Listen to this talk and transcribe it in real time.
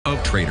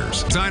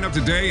traders. Sign up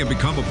today and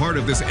become a part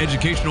of this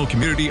educational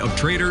community of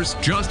traders.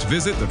 Just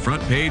visit the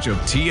front page of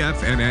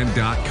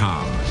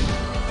TFNN.com.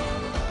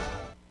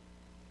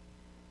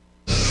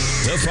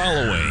 The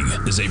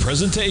following is a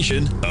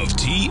presentation of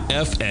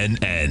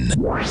TFNN.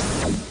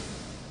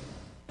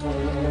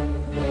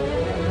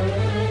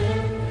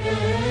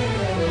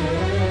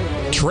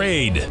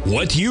 Trade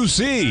what you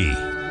see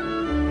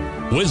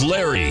with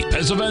Larry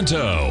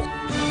Pesavento.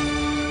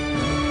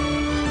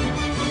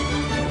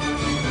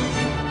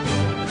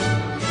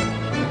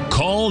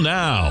 Call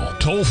now,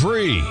 toll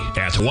free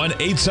at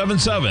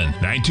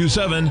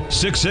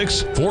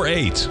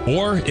 1-877-927-6648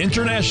 or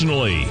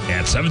internationally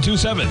at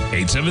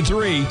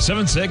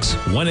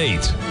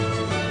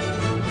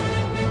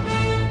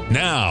 727-873-7618.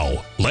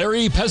 Now,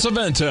 Larry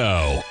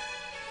Pesavento.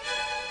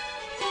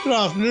 Good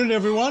afternoon,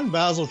 everyone.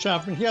 Basil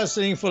Chapman here,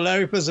 sitting for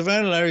Larry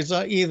Pesavento. Larry's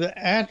either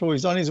at or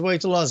he's on his way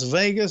to Las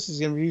Vegas. He's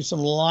going to do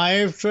some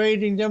live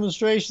trading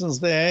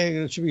demonstrations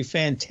there. It should be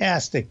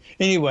fantastic.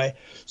 Anyway,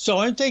 so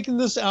I'm taking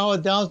this hour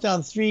down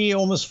 $3,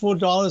 almost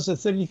 $4 at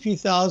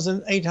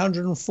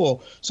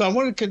 33,804. So I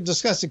want to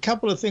discuss a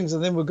couple of things,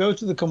 and then we'll go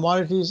to the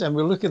commodities and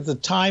we'll look at the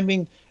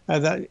timing.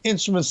 The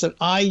instruments that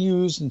I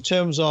use in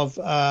terms of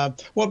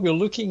what we're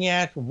looking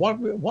at,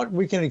 what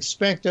we can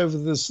expect over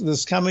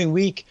this coming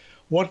week,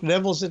 what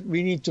levels that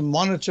we need to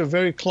monitor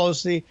very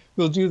closely.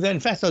 We'll do that. In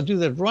fact, I'll do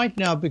that right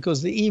now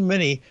because the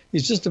E-mini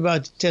is just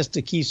about to test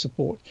the key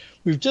support.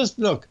 We've just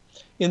looked.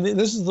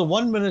 This is the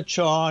 1 minute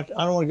chart.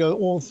 I don't want to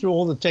go through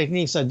all the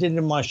techniques I did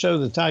in my show,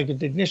 the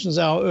Target Technicians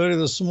Hour, earlier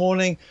this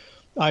morning.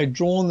 I'd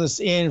drawn this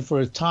in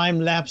for a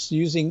time lapse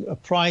using a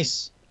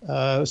price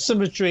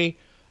symmetry.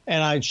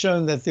 And I'd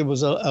shown that there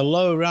was a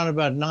low around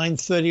about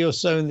 9:30 or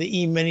so in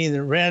the E-mini,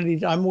 and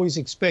rallied. I'm always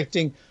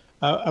expecting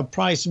a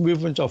price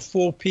movement of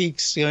 4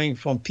 peaks, going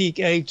from peak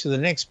A to the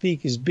next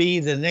peak is B,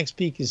 the next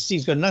peak is C.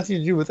 It's got nothing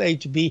to do with A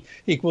to B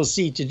equals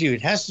C to D.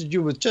 It has to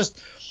do with just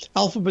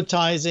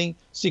alphabetizing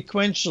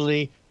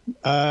sequentially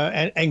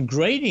and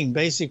grading,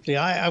 basically.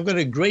 I've got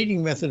a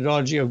grading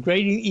methodology of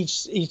grading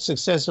each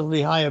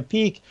successively higher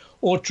peak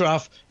or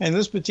trough. In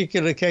this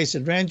particular case,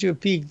 it ran to a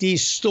peak D,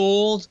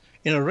 stalled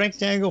in a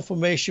rectangle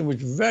formation, which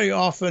very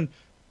often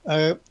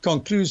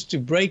concludes to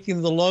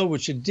breaking the low,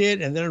 which it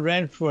did, and then it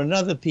ran for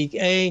another peak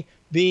A,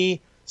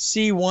 B,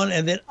 C1,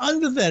 and then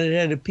under that it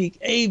had a peak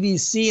A, B,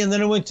 C, and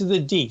then it went to the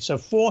D. So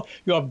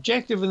your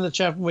objective in the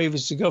Chapman wave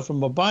is to go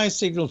from a buy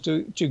signal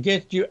to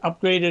get you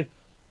upgraded,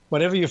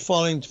 whatever you're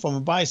following, from a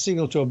buy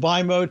signal to a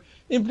buy mode.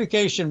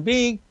 Implication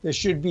being there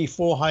should be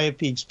 4 higher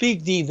peaks.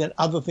 Peak D, then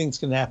other things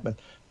can happen.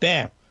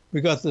 Bam,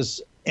 we got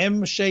this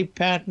M-shaped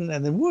pattern,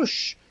 and then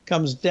whoosh,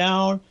 comes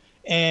down,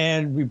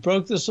 and we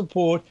broke the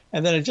support,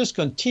 and then it just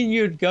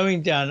continued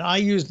going down. I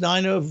used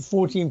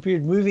 9/14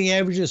 period moving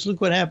averages. Look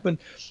what happened.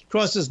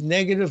 Crosses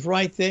negative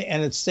right there,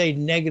 and it stayed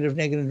negative.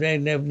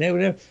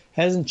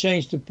 Hasn't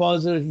changed to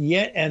positive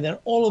yet, and then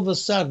all of a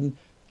sudden,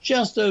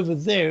 just over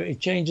there, it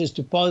changes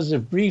to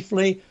positive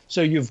briefly.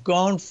 So you've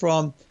gone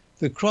from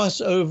the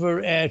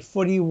crossover at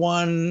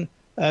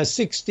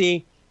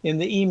 41.60 in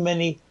the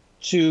E-mini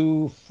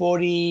to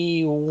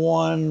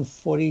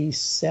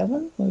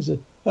 41.47. What is it?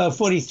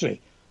 43.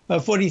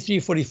 43,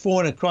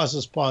 44, and it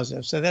crosses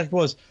positive. So that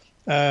was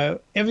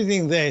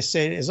everything there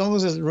said. As long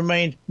as it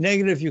remained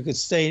negative, you could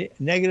stay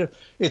negative.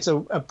 It's a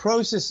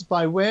process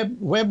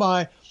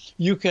whereby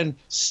you can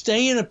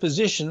stay in a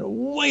position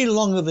way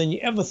longer than you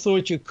ever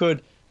thought you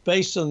could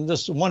based on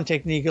this one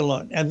technique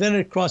alone. And then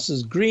it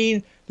crosses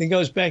green, then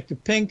goes back to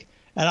pink,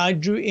 and I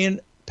drew in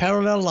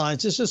parallel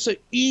lines. It's just so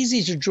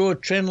easy to draw a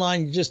trend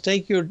line. You just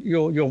take your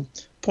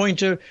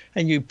pointer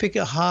and you pick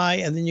a high,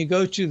 and then you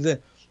go to the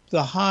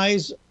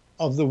highs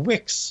of the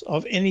wicks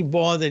of any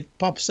bar that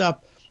pops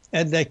up,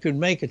 and that could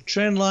make a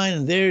trend line.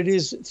 And there it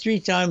is, 3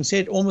 times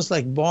hit, almost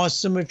like bar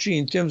symmetry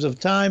in terms of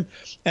time.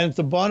 And at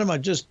the bottom, I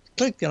just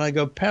click and I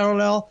go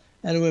parallel,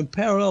 and it went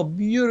parallel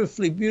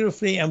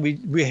beautifully. And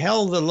we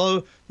held the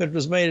low that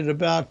was made at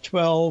about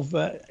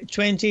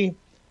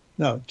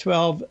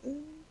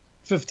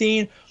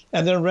 12.15,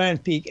 and then ran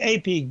peak A,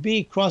 peak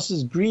B,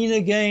 crosses green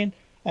again,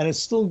 and it's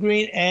still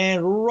green.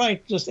 And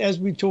right, just as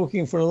we're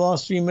talking for the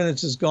last 3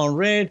 minutes, it's gone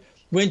red.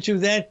 Went to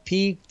that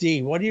peak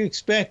D. What do you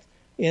expect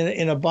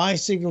in a buy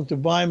signal to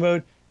buy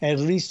mode? At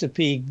least a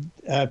peak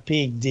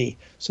D.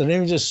 So let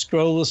me just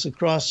scroll this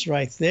across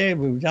right there.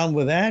 We're done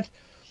with that.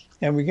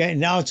 And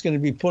now it's going to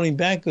be pulling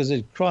back because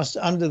it crossed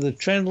under the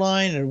trend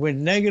line and went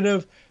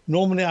negative.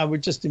 Normally, I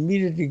would just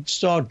immediately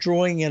start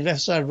drawing a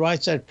left side,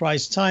 right side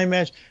price time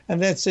match.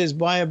 And that says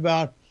buy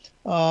about,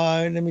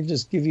 let me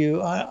just give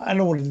you, I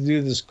don't want to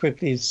do this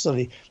quickly. It's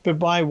silly. But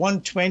buy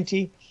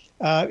 120.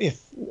 If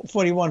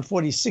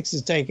 41.46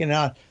 is taken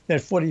out,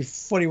 that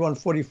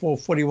 41.44,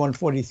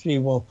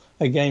 41.43 will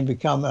again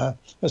become a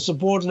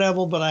support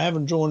level, but I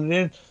haven't drawn it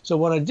in. So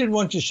what I did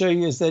want to show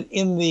you is that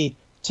in the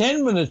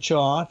 10-minute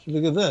chart,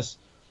 look at this.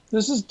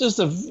 This is just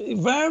a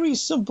very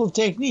simple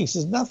technique.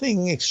 There's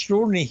nothing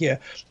extraordinary here.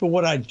 But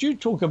what I do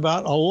talk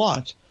about a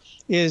lot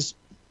is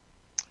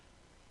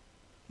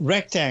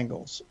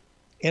rectangles.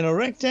 In a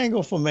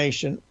rectangle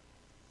formation,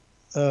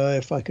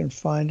 if I can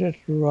find it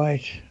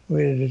right.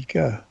 Where did it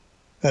go?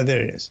 Oh,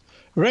 there it is.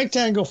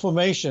 Rectangle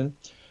formation.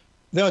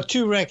 There are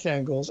two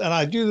rectangles, and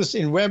I do this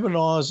in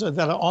webinars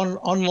that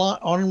are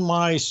on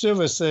my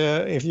service.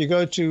 If you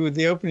go to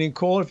the opening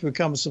call, if you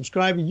become a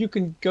subscriber, you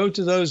can go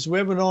to those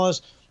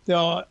webinars. There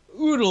are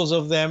oodles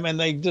of them, and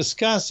they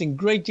discuss in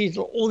great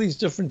detail all these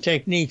different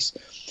techniques.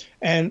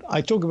 And I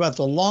talk about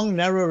the long,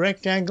 narrow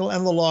rectangle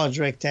and the large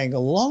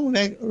rectangle. Long,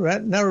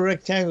 narrow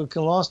rectangle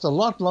can last a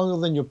lot longer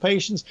than your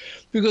patience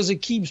because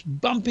it keeps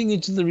bumping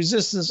into the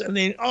resistance. And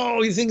then,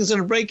 you think it's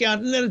going to break out,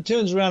 and then it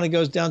turns around and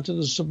goes down to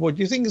the support.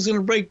 You think it's going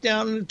to break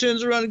down, and it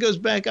turns around and goes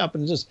back up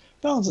and just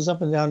bounces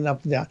up and down and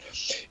up and down.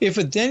 If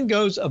it then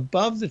goes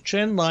above the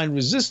trend line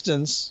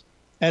resistance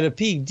at a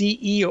peak D,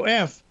 E, or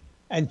F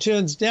and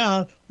turns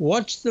down,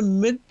 watch the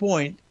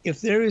midpoint. If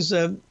there is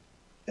a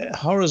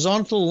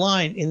horizontal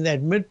line in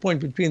that midpoint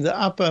between the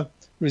upper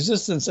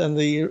resistance and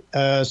the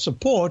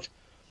support,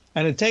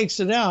 and it takes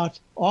it out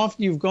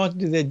after you've got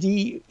to the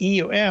D,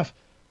 E, or F,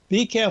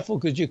 be careful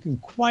because you can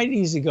quite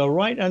easily go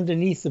right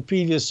underneath the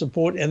previous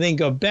support and then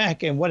go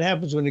back. And what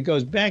happens when it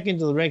goes back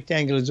into the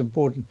rectangle is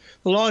important.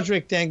 The large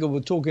rectangle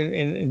we'll talk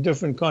in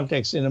different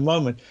contexts in a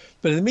moment.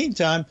 But in the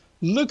meantime,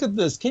 look at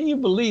this. Can you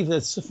believe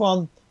that's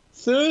from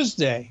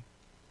Thursday?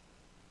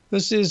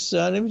 This is,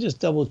 let me just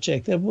double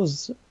check. That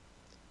was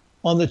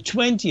on the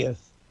 20th.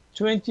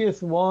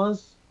 20th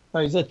was,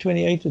 is that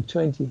 28 or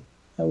 20?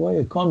 Well,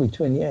 it can't be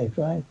 28,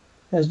 right? It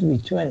has to be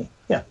 20.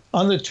 Yeah,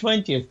 on the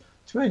 20th.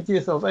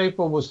 20th of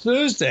April was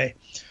Thursday.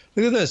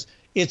 Look at this.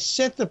 It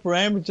set the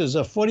parameters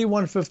of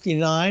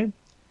 41.59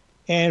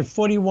 and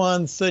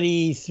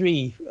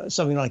 41.33,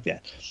 something like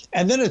that.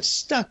 And then it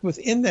stuck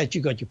within that.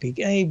 You got your peak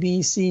A,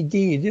 B, C,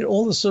 D. You did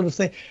all this sort of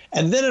thing.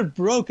 And then it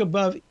broke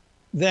above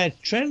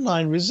that trend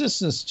line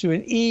resistance to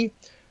an E,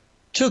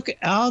 took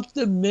out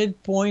the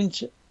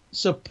midpoint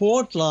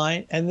support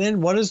line, and then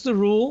what is the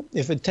rule?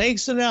 If it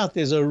takes it out,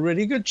 there's a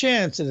really good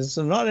chance that it's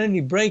not only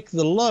break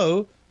the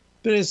low,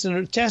 but it's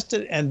going to test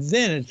it, and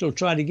then it'll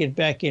try to get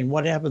back in.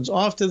 What happens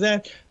after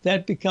that?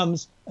 That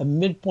becomes a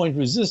midpoint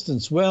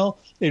resistance. Well,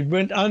 it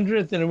went under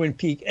it, then it went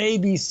peak A,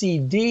 B, C,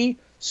 D,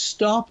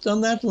 stopped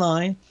on that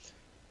line,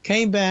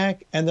 came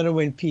back, and then it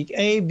went peak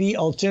A, B,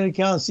 alternate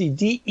count, C,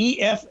 D,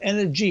 E, F, and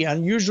a G,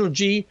 unusual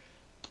G,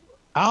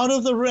 out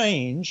of the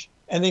range,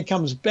 and then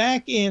comes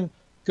back in,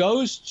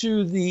 goes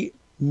to the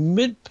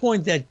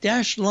midpoint, that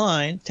dashed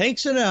line,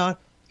 takes it out,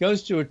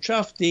 goes to a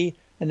trough D,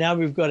 and now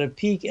we've got a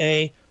peak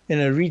A and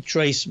a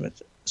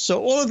retracement.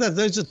 So all of that,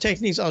 those are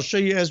techniques I'll show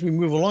you as we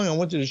move along. I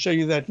wanted to show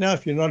you that now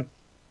if you're not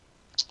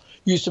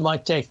used to my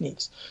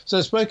techniques. So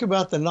I spoke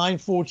about the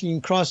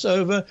 914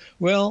 crossover.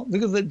 Well,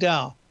 look at the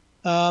Dow.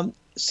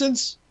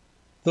 Since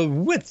the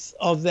width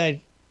of that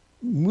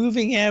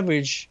moving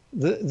average,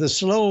 the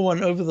slower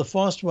one over the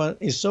fast one,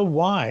 is so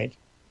wide,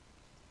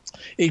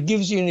 it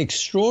gives you an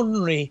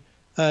extraordinary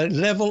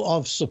level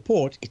of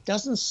support. It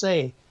doesn't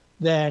say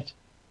that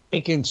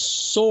it can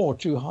soar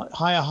to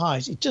higher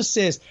highs. It just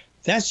says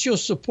that's your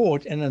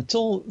support, and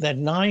until that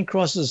 9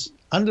 crosses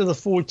under the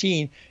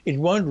 14, it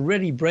won't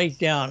really break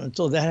down.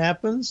 Until that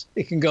happens,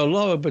 it can go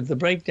lower, but the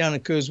breakdown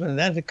occurs when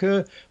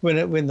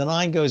when the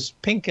 9 goes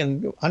pink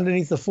and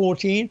underneath the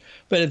 14.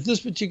 But at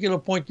this particular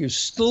point, you've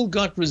still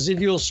got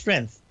residual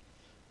strength.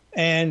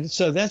 And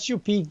so that's your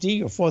peak D,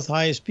 your fourth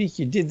highest peak.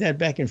 You did that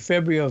back in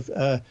February on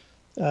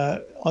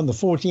the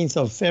 14th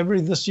of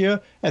February this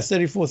year at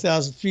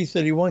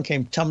 34,331,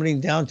 came tumbling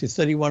down to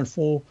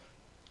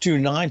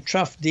 31,429,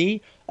 trough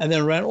D, and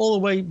then ran all the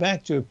way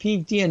back to a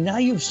peak D. And now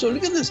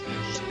look at this.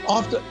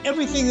 After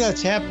everything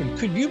that's happened,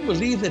 could you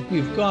believe that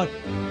we've got,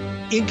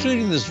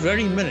 including this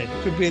very minute,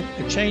 could be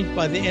a change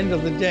by the end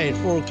of the day at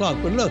 4 o'clock.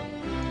 But look,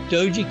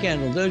 doji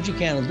candle, doji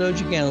candle,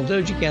 doji candle,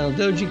 doji candle,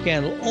 doji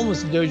candle,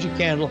 almost a doji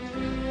candle.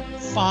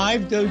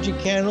 5 doji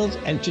candles,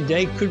 and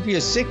today could be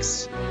a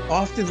 6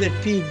 after that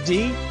peak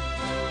D.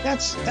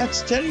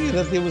 That's telling you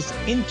that there was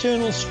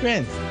internal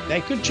strength.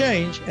 That could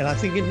change, and I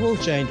think it will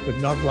change, but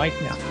not right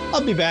now.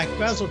 I'll be back.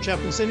 Basil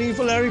Chapman sitting in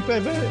for Larry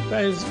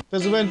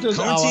Pesavento's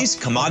Currencies,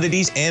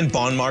 commodities, and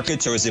bond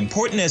markets are as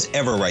important as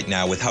ever right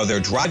now with how they're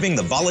driving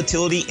the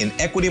volatility in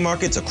equity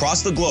markets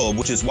across the globe,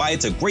 which is why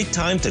it's a great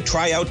time to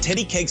try out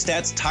Teddy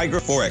Kegstad's Tiger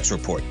Forex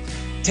Report.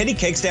 Teddy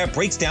Kegstad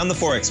breaks down the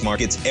Forex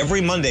markets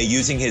every Monday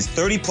using his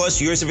 30-plus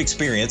years of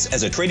experience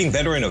as a trading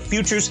veteran of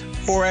futures,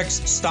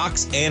 Forex,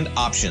 stocks, and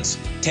options.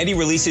 Teddy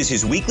releases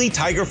his weekly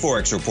Tiger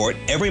Forex Report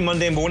every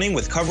Monday morning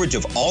with coverage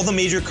of all the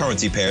major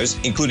currency pairs,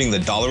 including the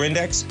dollar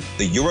index,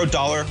 the euro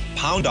dollar,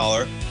 pound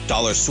dollar,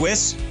 dollar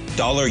Swiss,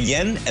 dollar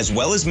yen, as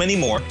well as many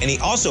more, and he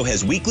also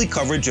has weekly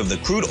coverage of the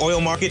crude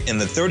oil market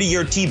and the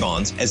 30-year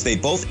T-bonds, as they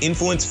both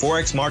influence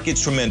Forex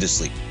markets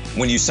tremendously.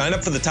 When you sign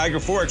up for the Tiger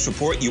Forex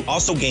Report, you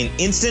also gain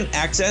instant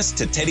access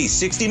to Teddy's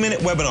 60-minute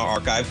webinar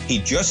archive he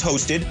just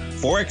hosted,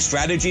 Forex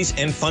Strategies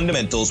and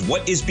Fundamentals,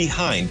 What is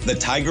Behind the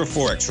Tiger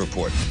Forex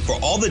Report. For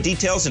all the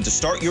details and to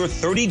start your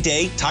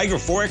 30-day Tiger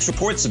Forex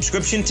Report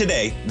subscription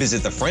today,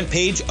 visit the front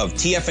page of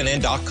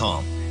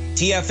TFNN.com.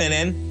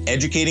 TFNN,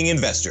 educating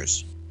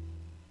investors.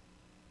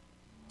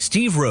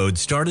 Steve Rhodes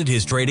started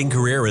his trading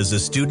career as a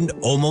student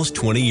almost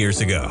 20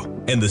 years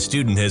ago, and the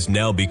student has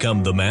now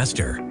become the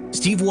master.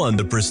 Steve won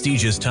the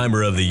prestigious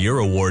Timer of the Year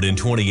award in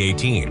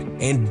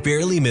 2018 and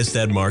barely missed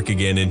that mark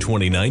again in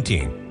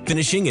 2019,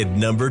 finishing at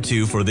number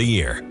 2 for the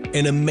year.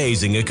 An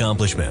amazing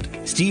accomplishment.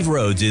 Steve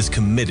Rhodes is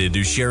committed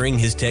to sharing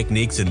his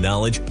techniques and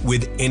knowledge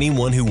with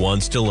anyone who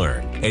wants to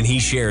learn, and he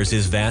shares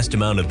his vast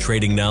amount of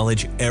trading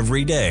knowledge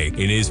every day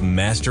in his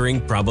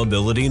Mastering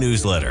Probability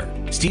newsletter.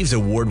 Steve's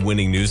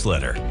award-winning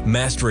newsletter,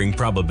 Mastering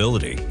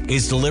Probability,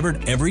 is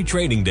delivered every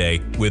trading day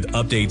with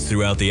updates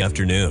throughout the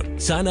afternoon.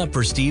 Sign up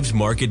for Steve's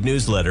market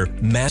newsletter,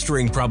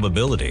 Mastering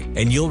Probability,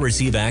 and you'll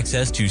receive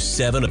access to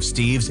 7 of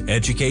Steve's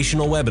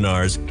educational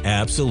webinars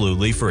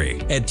absolutely free.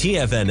 At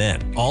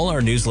TFNN, all our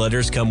newsletters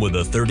come with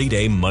a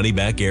 30-day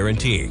money-back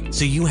guarantee,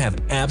 so you have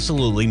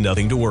absolutely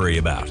nothing to worry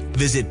about.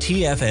 Visit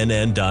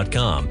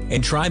TFNN.com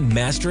and try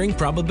Mastering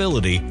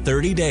Probability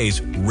 30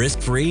 days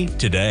risk-free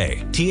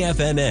today.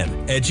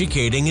 TFNN,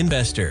 educating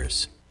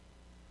investors.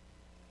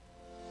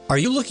 Are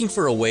you looking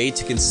for a way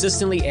to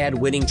consistently add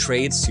winning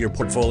trades to your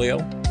portfolio?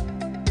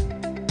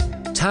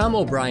 Tom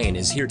O'Brien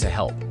is here to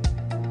help.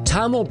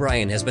 Tom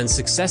O'Brien has been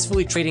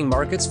successfully trading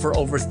markets for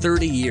over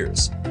 30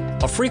 years.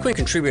 A frequent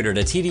contributor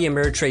to TD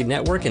Ameritrade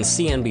Network and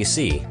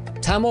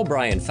CNBC, Tom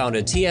O'Brien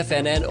founded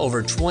TFNN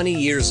over 20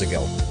 years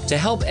ago to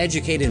help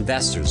educate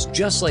investors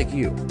just like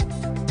you.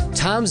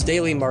 Tom's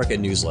daily market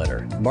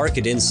newsletter,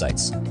 Market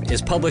Insights,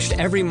 is published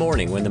every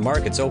morning when the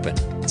markets open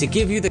to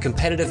give you the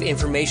competitive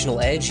informational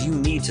edge you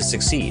need to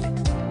succeed.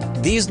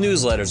 These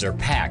newsletters are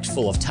packed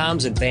full of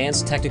Tom's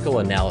advanced technical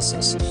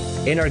analysis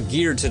and are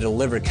geared to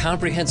deliver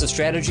comprehensive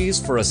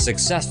strategies for a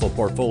successful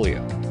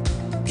portfolio.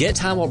 Get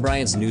Tom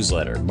O'Brien's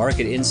newsletter,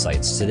 Market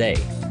Insights, today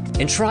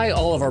and try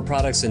all of our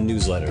products and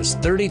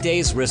newsletters 30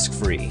 days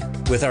risk-free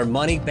with our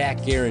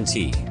money-back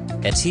guarantee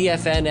at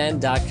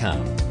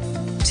TFNN.com.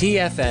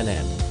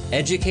 TFNN,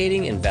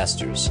 educating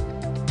investors.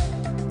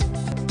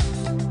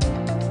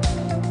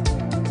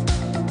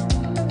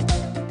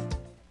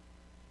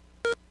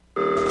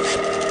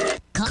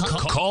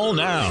 Call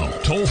now,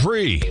 toll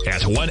free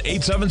at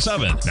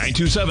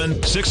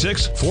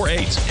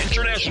 1-877-927-6648.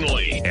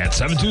 Internationally at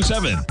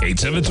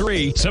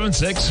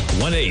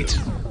 727-873-7618.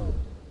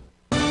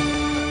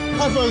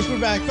 Hi folks, we're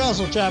back.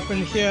 Basil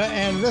Chapman here,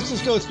 and let's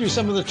just go through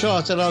some of the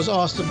charts that I was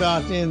asked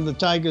about in the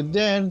Tiger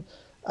Den.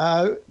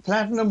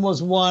 Platinum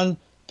was one.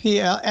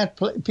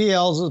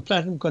 PL's the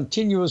Platinum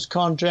Continuous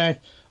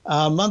Contract.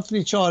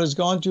 Monthly chart has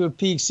gone to a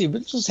peak C,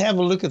 but just have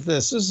a look at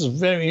this. This is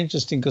very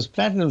interesting because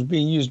Platinum is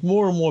being used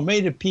more and more.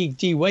 Made a peak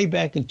D way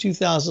back in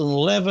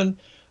 2011.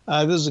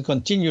 This is a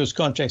continuous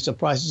contract, so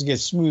prices get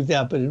smoothed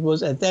out, but it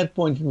was at that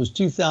point it was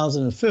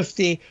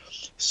 2050.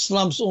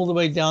 Slumps all the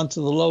way down to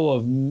the low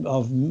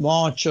of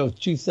March of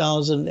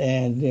 2000,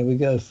 and there we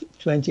go,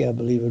 20, I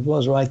believe it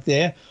was right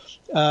there,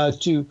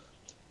 to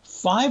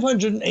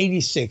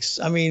 586.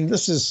 I mean,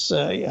 this is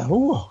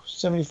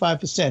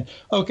 75%.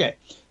 Okay.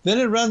 Then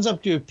it runs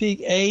up to a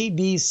peak A,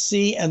 B,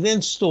 C, and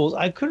then stalls.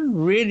 I couldn't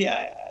really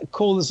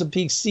call this a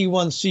peak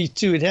C1,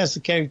 C2. It has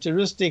the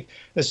characteristic.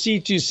 A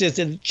C2 says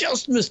that it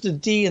just missed a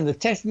D, and the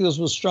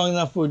technicals were strong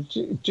enough for it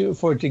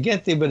to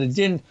get there, but it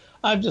didn't.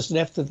 I've just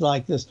left it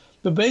like this.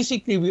 But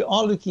basically, we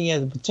are looking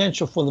at the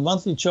potential for the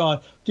monthly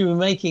chart to be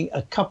making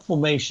a cup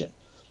formation.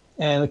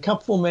 And a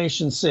cup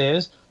formation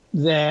says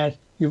that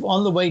you're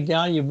on the way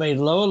down, you've made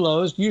lower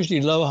lows, usually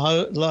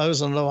lower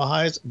lows and lower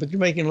highs, but you're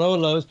making lower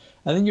lows,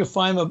 and then you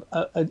find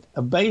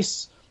a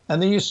base, and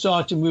then you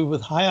start to move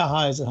with higher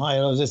highs and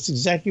higher lows. That's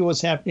exactly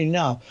what's happening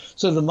now.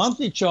 So the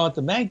monthly chart,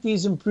 the MACD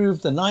is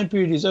improved, the 9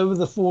 period is over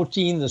the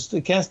 14, the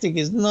stochastic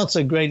is not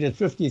so great at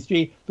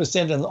 53%,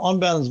 and the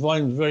on-balance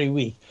volume is very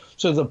weak.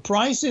 So the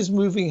price is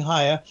moving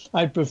higher.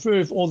 I'd prefer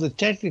if all the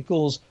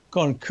technicals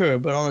concur,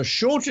 but on a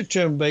shorter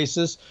term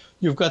basis,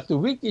 you've got the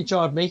weekly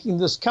chart making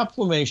this cup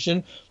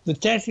formation. The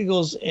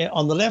technicals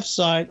on the left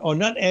side are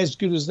not as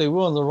good as they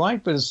were on the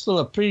right, but it's still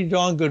a pretty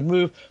darn good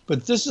move.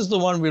 But this is the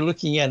one we're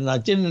looking at, and I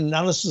did an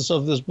analysis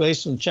of this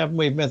based on Chapman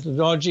Wave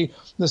methodology.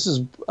 This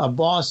is a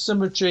bar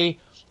symmetry,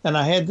 and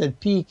I had that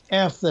peak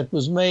F that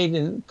was made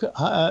in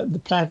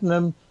the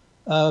Platinum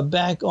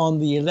back on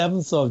the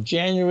 11th of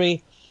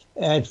January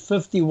at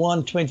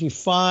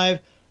 51.25.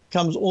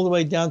 Comes all the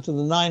way down to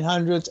the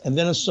 900s, and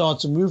then it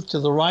starts to move to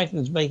the right, and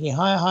it's making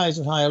higher highs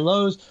and higher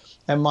lows.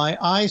 And my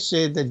eye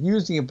said that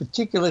using a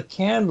particular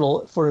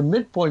candle for a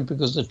midpoint,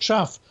 because the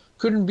trough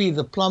couldn't be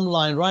the plumb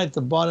line right at the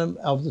bottom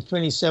of the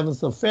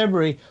 27th of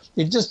February,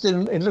 it just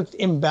didn't, it looked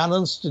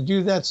imbalanced to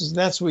do that. So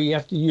that's where you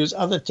have to use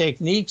other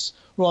techniques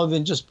rather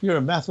than just pure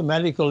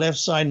mathematical left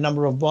side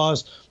number of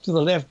bars to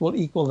the left will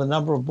equal the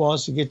number of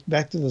bars to get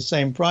back to the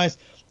same price.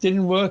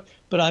 Didn't work,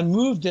 but I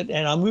moved it,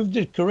 and I moved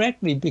it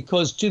correctly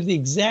because to the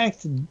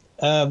exact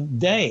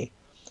day,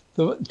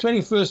 the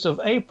 21st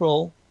of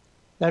April,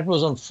 that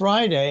was on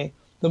Friday,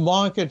 the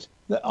market,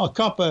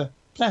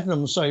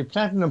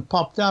 platinum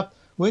popped up,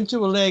 went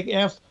to a leg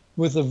F,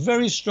 with a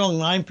very strong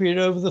 9 period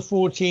over the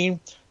 14.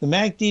 The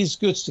MACD is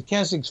good.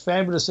 Stochastic's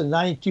fabulous at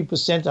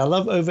 92%. I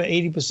love over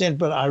 80%,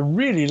 but I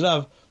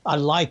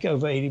like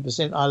over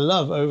 80%. I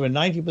love over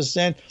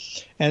 90%,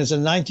 and it's a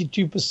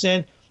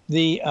 92%.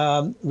 The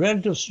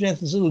relative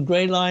strength, this little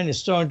gray line, is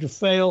starting to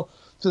fail.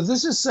 So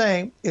this is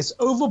saying it's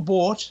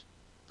overbought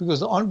because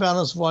the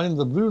on-balance volume,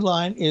 the blue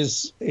line,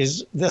 that's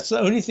the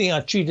only thing I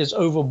treat as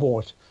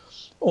overbought.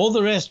 All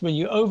the rest, when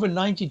you're over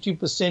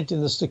 92%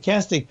 in the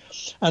stochastic,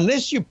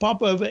 unless you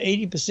pop over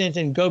 80%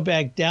 and go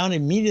back down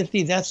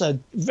immediately, that's a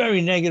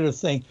very negative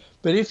thing.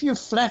 But if you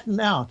flatten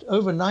out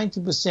over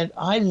 90%,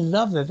 I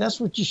love that.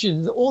 That's what you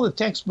should. All the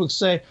textbooks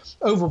say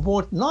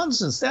overbought.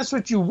 Nonsense. That's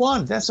what you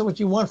want. That's what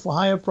you want for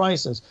higher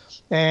prices.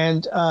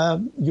 And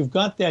you've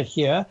got that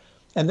here.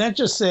 And that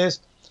just says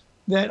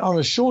that on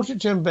a shorter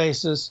term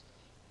basis,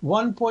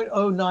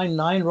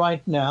 1.099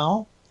 right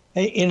now,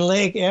 in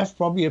leg F,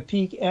 probably a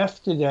peak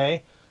F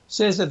today,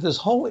 says that this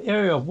whole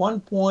area of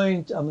I'm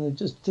going to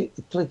just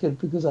click it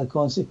because I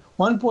can't see,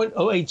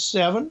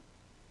 1.087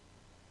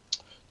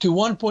 to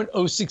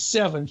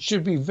 1.067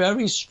 should be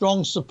very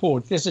strong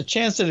support. There's a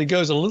chance that it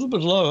goes a little bit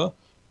lower,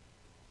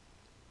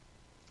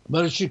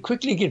 but it should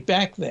quickly get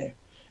back there.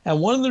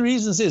 And one of the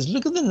reasons is,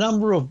 look at the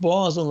number of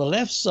bars on the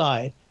left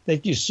side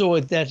that you saw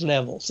at that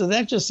level. So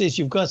that just says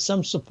you've got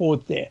some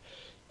support there.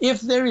 If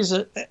there is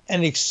an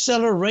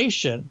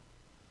acceleration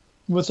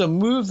with a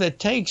move that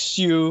takes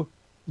you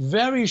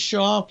very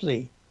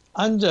sharply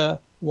under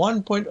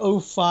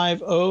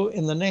 1.050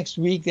 in the next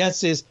week, that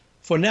says,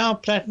 for now,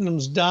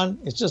 platinum's done.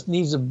 It just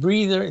needs a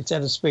breather. It's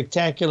at a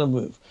spectacular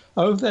move.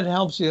 I hope that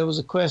helps you. There was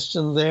a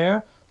question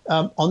there.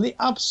 On the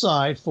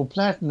upside for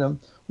platinum,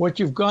 what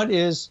you've got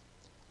is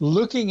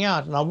looking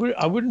out, and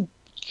I wouldn't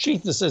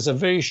treat this as a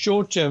very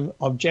short-term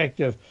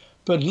objective,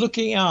 but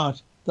looking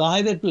out, the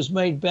high that was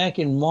made back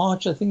in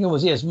March, I think it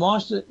was, yes,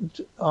 March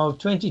of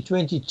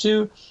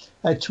 2022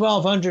 at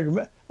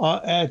 1,200.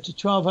 At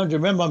 1,200,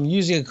 remember, I'm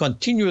using a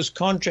continuous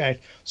contract.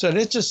 So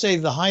let's just say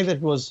the high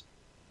that was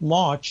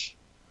March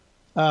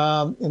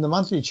in the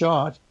monthly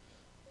chart,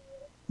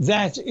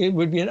 that it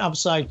would be an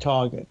upside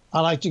target. I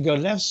like to go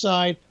left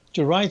side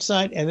to right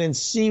side and then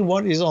see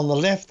what is on the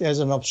left as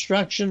an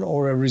obstruction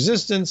or a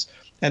resistance,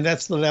 and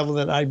that's the level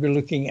that I'd be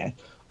looking at.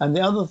 And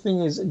the other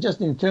thing is,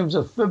 just in terms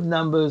of fib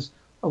numbers,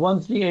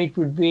 138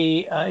 would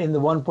be in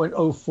the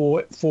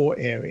 1.044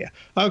 area.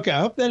 Okay, I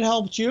hope that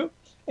helped you.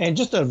 And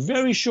just a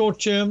very short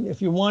term, if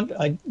you want,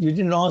 you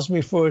didn't ask me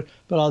for it,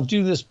 but I'll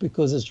do this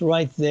because it's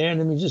right there.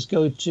 Let me just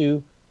go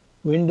to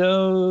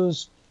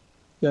Windows,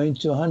 going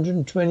to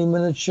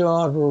 120-minute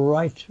chart,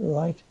 right.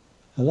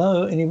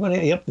 Hello,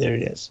 anybody? Yep, there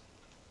it is.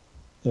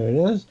 There it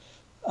is.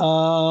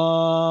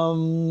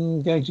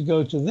 Going to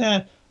go to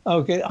that.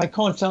 Okay, I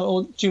can't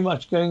tell too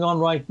much going on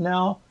right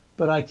now,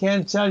 but I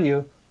can tell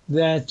you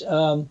that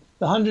the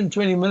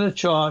 120-minute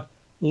chart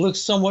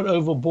looks somewhat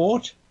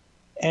overbought,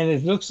 and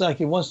it looks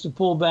like it wants to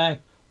pull back.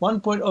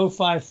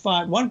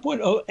 1.055,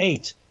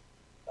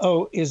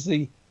 1.080 is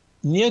the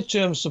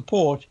near-term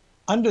support.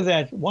 Under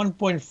that,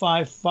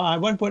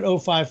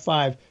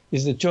 1.055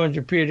 is the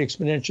 200-period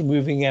exponential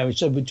moving average.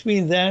 So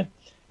between that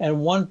and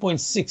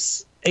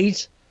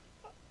 1.68,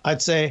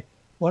 I'd say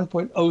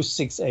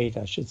 1.068,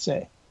 I should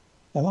say.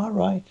 Am I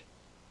right?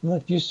 I'm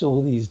not used to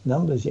all these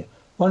numbers here.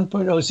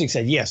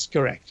 1.068, yes,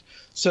 correct.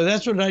 So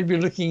that's what I'd be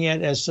looking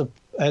at as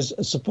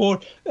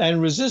support.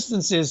 And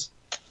resistance is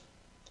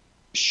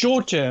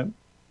short-term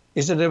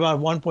is at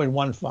about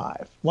 1.15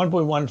 to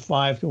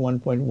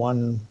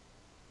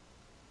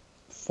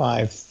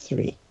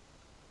 1.153.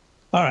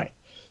 All right.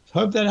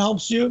 Hope that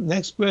helps you.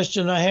 Next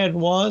question I had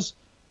was,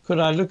 could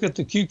I look at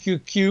the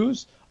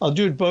QQQs? I'll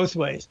do it both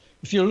ways.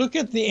 If you look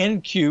at the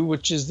NQ,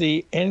 which is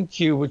the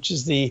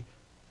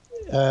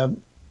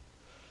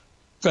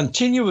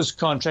continuous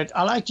contract,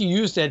 I like to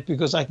use that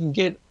because I can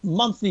get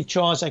monthly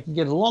charts. I can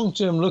get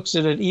long-term looks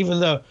at it, even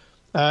though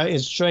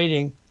it's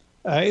trading.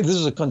 This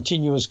is a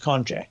continuous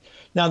contract.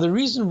 Now, the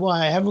reason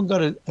why I haven't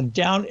got a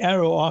down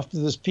arrow after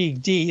this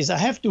peak D is I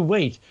have to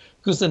wait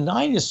because the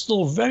 9 is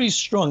still very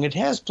strong. It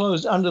has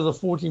closed under the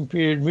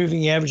 14-period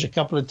moving average a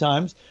couple of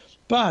times.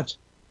 But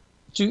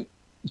to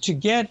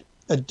get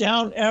a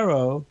down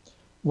arrow,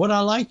 what I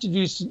like to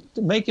do is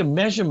to make a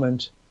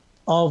measurement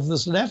of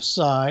this left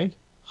side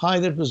high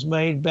that was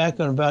made back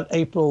on about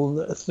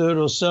April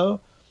 3rd or so,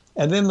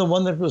 and then the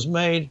one that was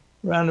made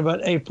around about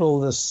April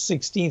the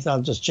 16th.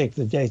 I'll just check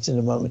the dates in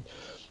a moment.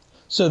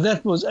 So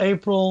that was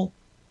the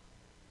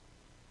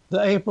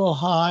April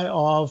high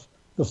of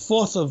the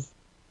 4th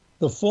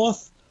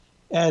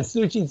at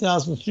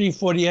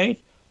 13,348,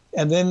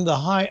 and then the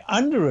high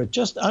under it,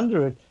 just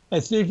under it,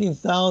 at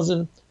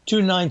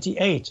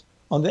 13,298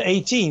 on the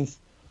 18th.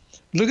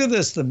 Look at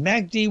this. The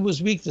MACD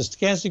was weak. The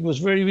stochastic was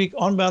very weak.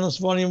 On-balance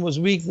volume was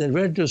weak. The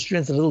relative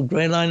strength, the little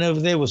gray line over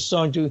there, was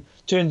starting to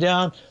turn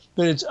down.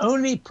 But it's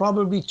only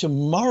probably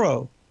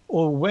tomorrow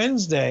or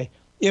Wednesday,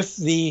 if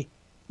the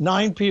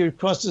 9 period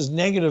crosses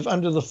negative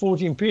under the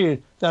 14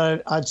 period,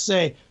 that I'd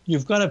say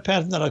you've got a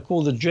pattern that I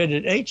call the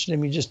dreaded H. Let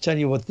me just tell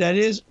you what that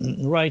is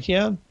right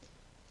here.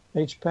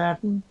 H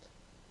pattern.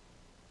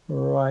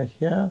 right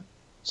here.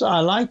 So I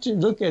like to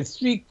look at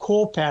 3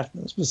 core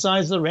patterns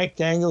besides the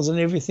rectangles and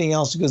everything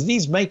else, because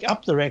these make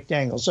up the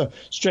rectangle. So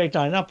straight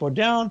line up or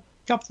down,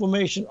 cup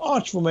formation,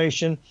 arch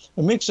formation,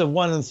 a mix of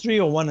 1 and 3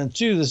 or 1 and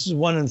 2. This is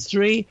 1 and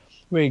 3,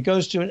 where it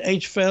goes to an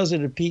H, fails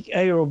at a peak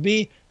A or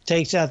B,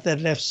 takes out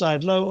that left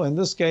side low. In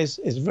this case,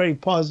 it's very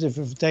positive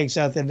if it takes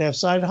out that left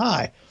side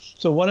high.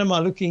 So what am I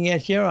looking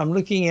at here? I'm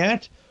looking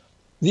at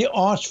the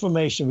arch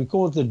formation. We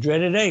call it the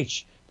dreaded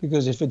H,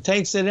 because if it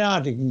takes it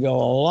out, it can go a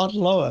lot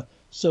lower.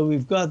 So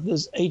we've got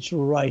this H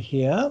right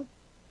here.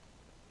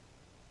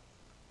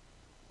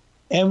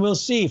 And we'll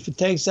see if it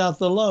takes out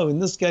the low. In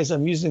this case,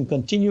 I'm using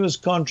continuous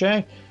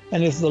contract.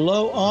 And if the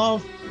low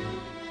of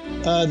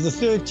the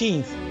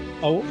 13th,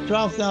 or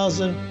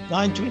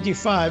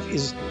 12,925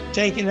 is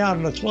taken out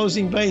on a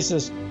closing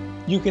basis,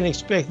 you can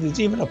expect there's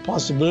even a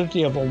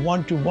possibility of a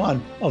 1-to-1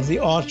 of the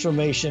arch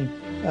formation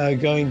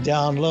going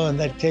down low, and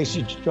that takes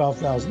you to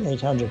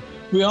 12,800.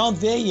 We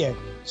aren't there yet.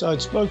 So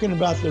I'd spoken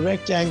about the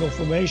rectangle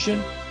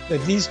formation,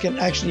 that these can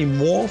actually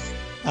morph,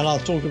 and I'll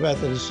talk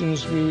about that as soon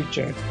as we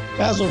return.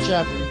 Basil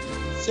Chapman,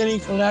 sitting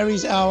for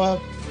Larry's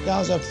Hour.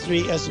 Dow's up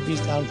 3, S&P's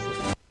down 4.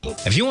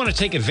 If you want to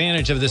take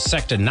advantage of this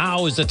sector,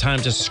 now is the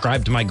time to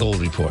subscribe to my Gold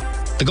Report.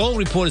 The Gold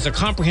Report is a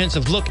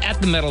comprehensive look at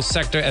the metals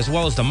sector as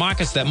well as the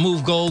markets that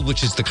move gold,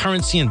 which is the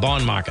currency and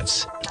bond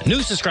markets.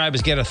 New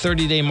subscribers get a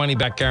 30-day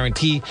money-back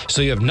guarantee,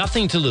 so you have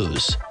nothing to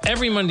lose.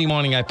 Every Monday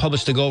morning, I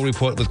publish the Gold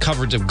Report with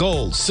coverage of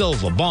gold,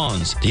 silver,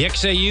 bonds, the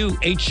XAU,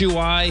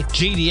 HUI,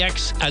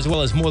 GDX, as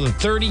well as more than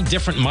 30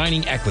 different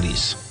mining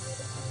equities.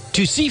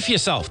 To see for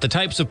yourself the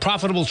types of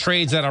profitable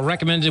trades that are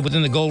recommended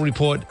within the Gold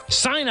Report,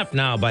 sign up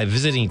now by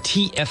visiting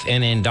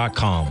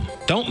TFNN.com.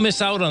 Don't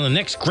miss out on the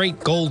next great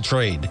gold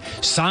trade.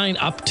 Sign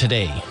up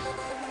today.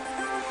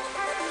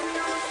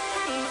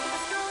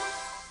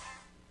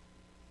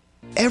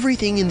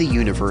 Everything in the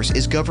universe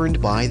is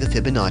governed by the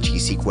Fibonacci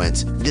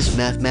sequence. This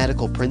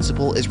mathematical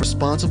principle is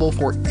responsible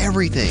for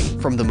everything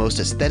from the most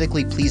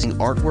aesthetically pleasing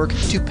artwork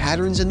to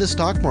patterns in the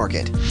stock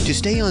market. To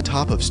stay on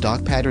top of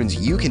stock patterns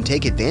you can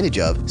take advantage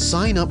of,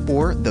 sign up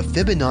for the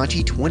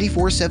Fibonacci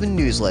 24/7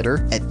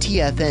 newsletter at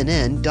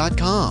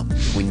TFNN.com.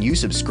 When you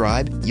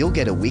subscribe, you'll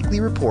get a weekly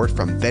report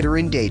from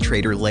veteran day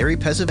trader Larry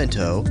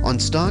Pesavento on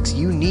stocks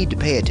you need to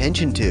pay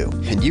attention to.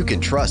 And you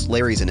can trust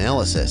Larry's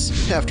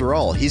analysis. After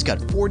all, he's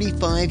got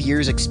 45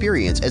 years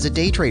experience as a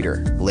day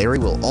trader. Larry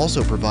will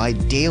also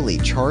provide daily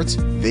charts,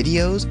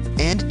 videos,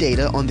 and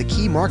data on the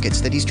key markets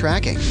that he's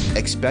tracking.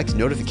 Expect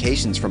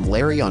notifications from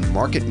Larry on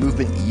market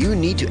movement you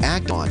need to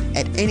act on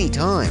at any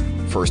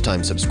time.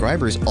 First-time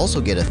subscribers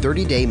also get a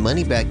 30-day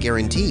money-back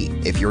guarantee.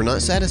 If you're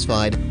not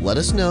satisfied, let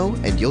us know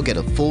and you'll get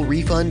a full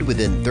refund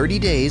within 30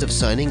 days of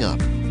signing up.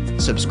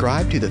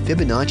 Subscribe to the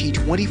Fibonacci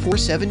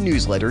 24/7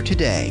 newsletter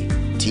today.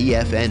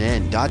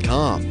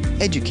 TFNN.com,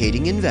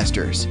 educating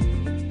investors.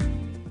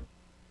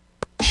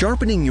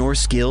 Sharpening your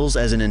skills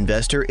as an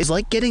investor is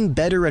like getting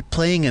better at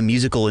playing a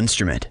musical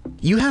instrument.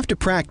 You have to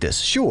practice,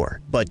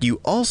 sure, but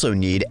you also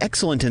need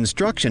excellent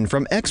instruction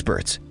from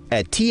experts.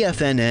 At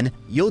TFNN,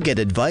 you'll get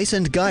advice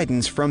and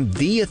guidance from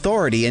the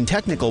authority in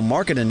technical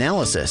market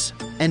analysis.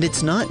 And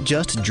it's not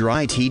just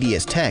dry,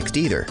 tedious text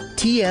either.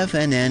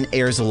 TFNN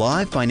airs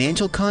live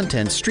financial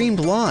content streamed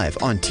live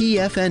on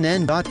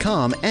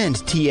TFNN.com and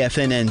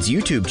TFNN's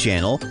YouTube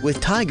channel with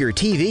Tiger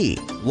TV,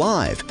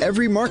 live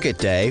every market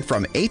day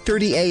from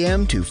 8:30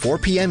 a.m. to 4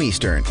 p.m.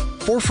 Eastern,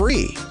 for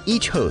free.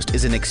 Each host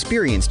is an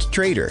experienced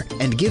trader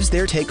and gives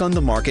their take on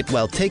the market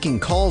while taking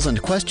calls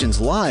and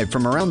questions live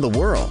from around the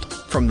world.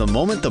 From the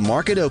moment the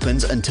market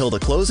opens until the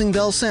closing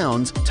bell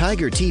sounds,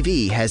 Tiger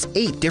TV has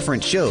 8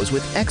 different shows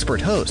with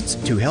expert hosts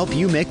to help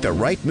you make the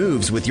right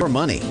moves with your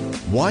money.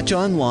 Watch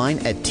online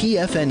at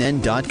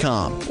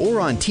TFNN.com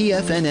or on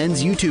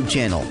TFNN's YouTube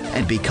channel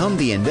and become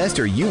the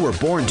investor you were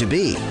born to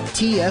be.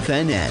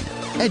 TFNN,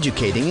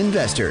 educating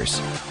investors.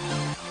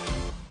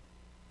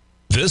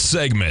 This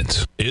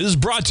segment is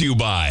brought to you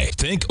by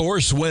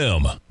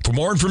Thinkorswim. For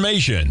more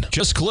information,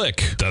 just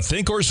click the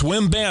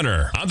Thinkorswim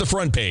banner on the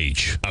front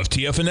page of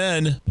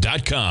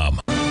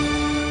TFNN.com.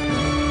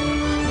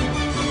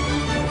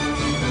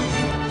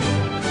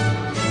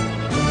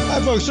 Hi,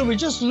 folks. So we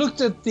just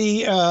looked at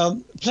the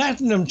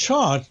platinum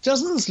chart.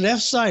 Doesn't this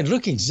left side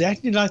look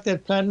exactly like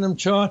that platinum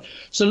chart?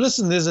 So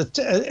listen, there's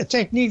a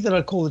technique that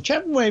I call the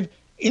Chapman wave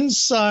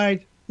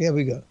inside. There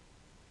we go.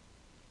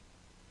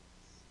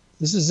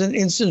 This is an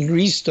instant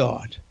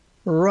restart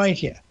right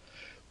here.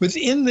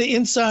 Within the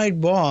inside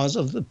bars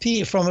of the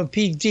P, from a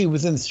peak D,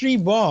 within 3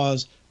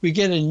 bars, we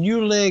get a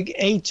new leg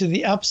A to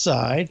the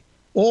upside,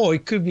 or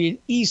it could be an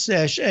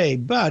E/A.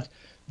 But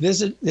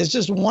there's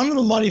just one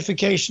little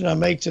modification I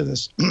make to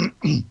this.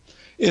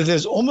 If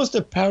there's almost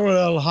a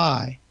parallel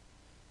high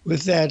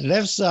with that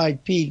left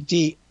side peak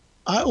D,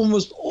 I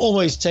almost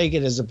always take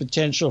it as a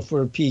potential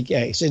for a peak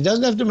A. So it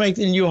doesn't have to make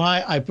the new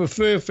high. I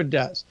prefer if it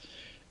does.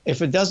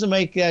 If it doesn't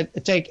make that,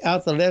 take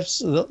out the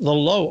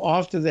low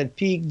after that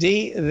peak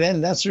D,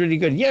 then that's really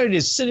good. Here it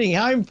is sitting.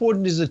 How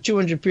important is the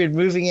 200-period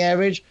moving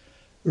average?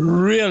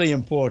 Really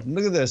important.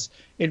 Look at this.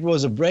 It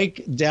was a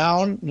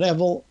breakdown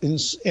level in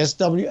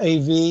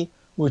SWAV,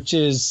 which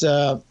is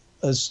a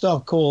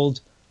stock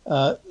called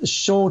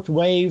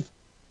Shortwave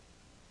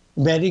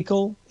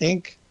Medical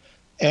Inc.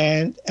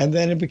 And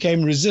then it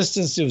became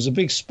resistance. There was a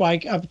big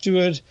spike up to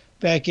it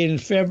back in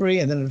February,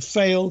 and then it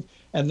failed.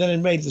 And then it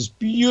made this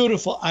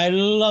beautiful, I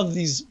love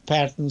these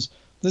patterns.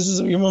 This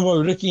is, you remember we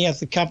were looking at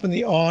the cup and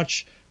the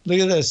arch. Look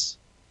at this.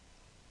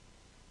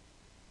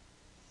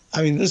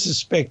 I mean, this is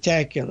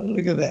spectacular.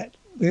 Look at that.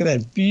 Look at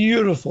that.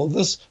 Beautiful.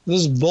 This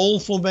bowl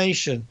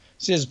formation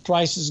says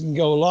prices can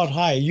go a lot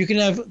higher. You can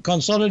have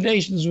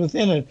consolidations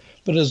within it,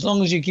 but as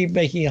long as you keep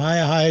making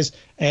higher highs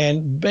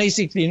and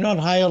basically not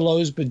higher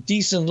lows, but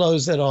decent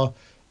lows that are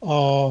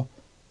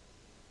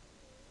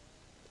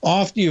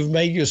after you've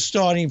made your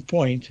starting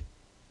point,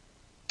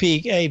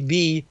 peak A,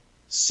 B,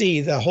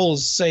 C, the whole,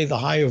 say, the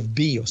high of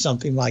B or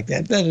something like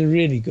that. That is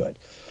really good.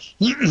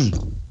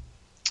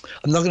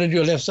 I'm not going to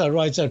do a left side,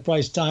 right side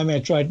price time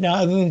match right now,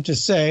 other than to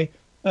say,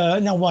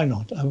 now why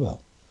not? I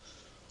will.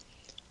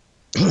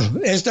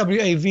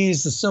 SWAV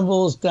is the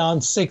symbols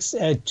down 6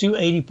 at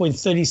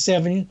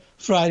 280.37.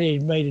 Friday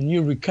it made a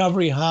new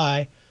recovery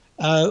high.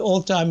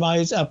 All-time high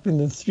is up in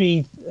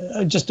the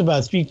just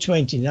about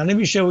 320. Now let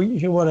me show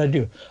you what I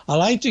do. I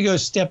like to go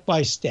step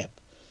by step.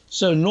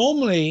 So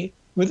normally,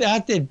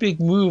 without that big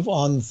move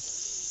on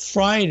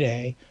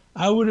Friday,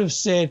 I would have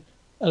said,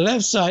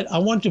 left side, I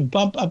want to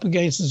bump up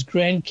against this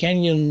Grand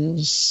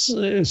Canyon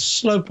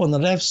slope on the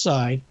left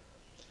side,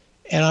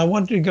 and I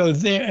want to go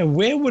there. And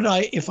where would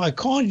I, if I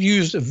can't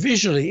use it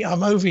visually,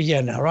 I'm over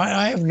here now, right?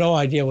 I have no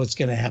idea what's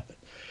going to happen.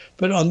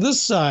 But on this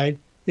side,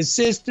 it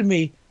says to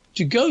me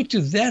to go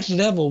to that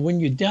level when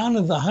you're down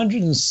in the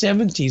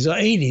 170s or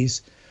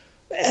 80s,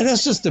 and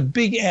that's just a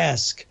big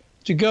ask.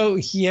 To go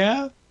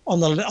here on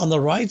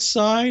the right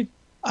side,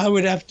 I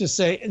would have to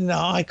say, no,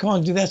 I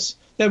can't do that.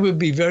 That would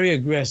be very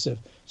aggressive.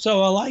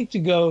 So I like to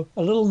go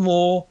a little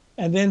more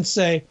and then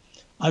say,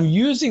 I'm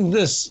using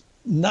this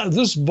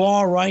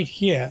bar right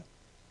here.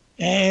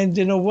 And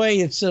in a way,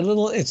 it's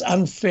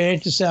unfair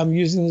to say I'm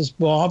using this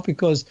bar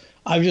because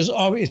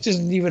it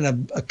isn't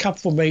even a cup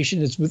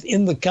formation. It's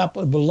within the cup,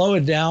 below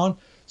it down.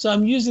 So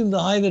I'm using the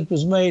high that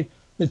was made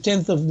the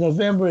 10th of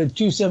November at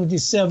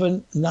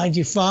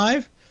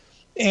 277.95.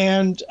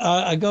 And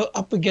I go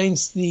up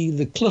against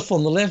the cliff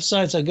on the left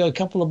side. So I go a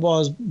couple of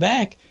bars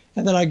back,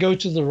 and then I go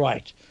to the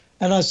right.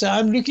 And I say,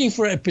 I'm looking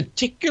for a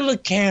particular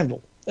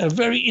candle, a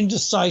very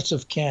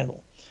indecisive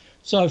candle.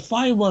 So I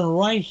find one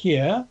right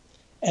here,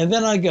 and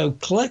then I go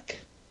click,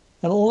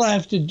 and all I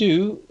have to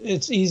do,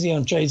 it's easy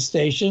on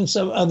TradeStation.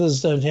 Some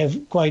others don't have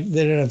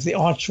they don't have the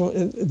arch,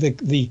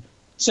 the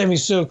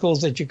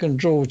semicircles that you can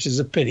draw, which is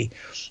a pity.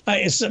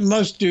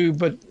 Most do,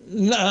 but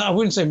no, I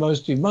wouldn't say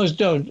most do. Most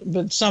don't,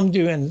 but some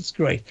do, and it's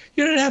great.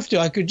 You don't have to.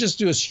 I could just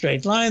do a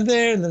straight line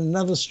there and then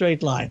another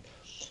straight line.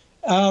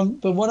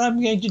 But what I'm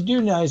going to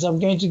do now is I'm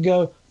going to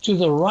go to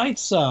the right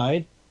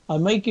side. I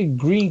make it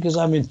green because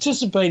I'm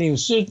anticipating if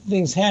certain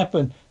things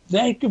happen,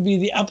 that could be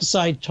the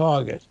upside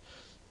target.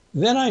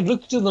 Then I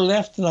look to the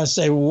left and I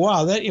say,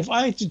 wow, that if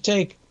I had to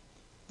take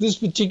this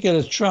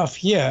particular trough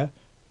here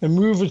and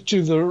move it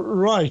to the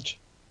right,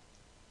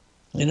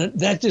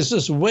 that is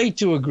just way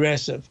too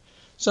aggressive.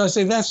 So I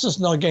say that's just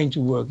not going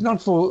to work.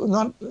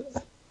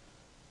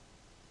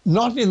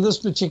 Not in this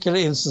particular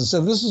instance.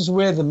 And this is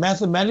where the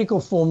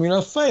mathematical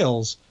formula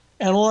fails.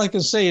 And all I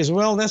can say is,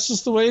 well, that's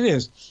just the way it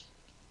is.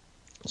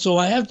 So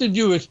I have to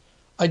do it.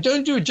 I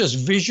don't do it just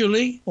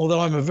visually, although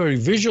I'm a very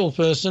visual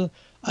person.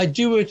 I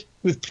do it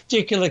with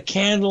particular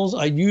candles.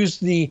 I use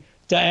the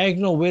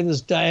diagonal, where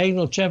there's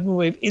diagonal Chapman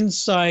wave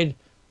inside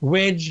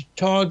wedge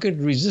target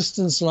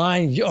resistance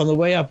line. On the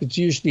way up, it's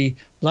usually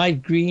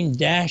light green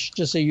dash,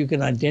 just so you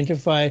can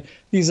identify.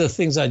 These are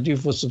things I do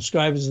for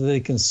subscribers so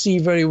they can see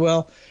very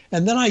well.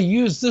 And then I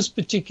use this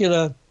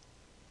particular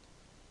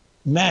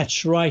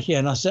match right here.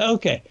 And I say,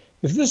 okay,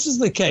 if this is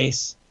the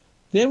case,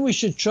 then we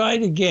should try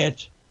to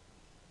get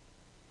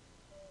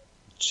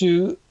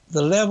to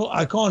the level.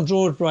 I can't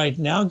draw it right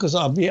now because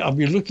I'll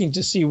be looking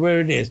to see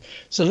where it is.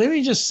 So let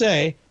me just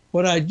say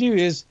what I do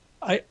is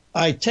I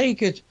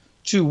take it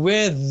to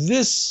where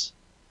this,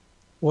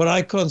 what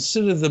I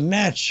consider the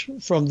match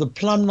from the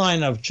plumb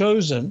line I've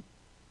chosen,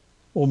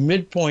 or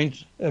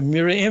midpoint, a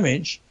mirror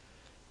image,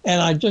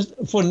 and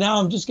for now,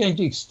 I'm just going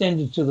to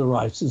extend it to the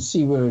right and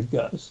see where it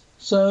goes.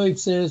 So it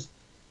says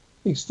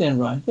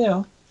extend right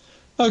there.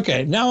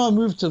 Okay, now I'll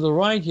move to the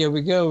right. Here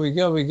we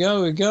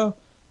go.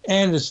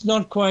 And it's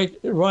not quite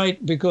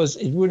right because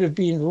it would have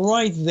been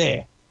right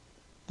there.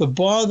 The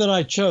bar that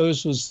I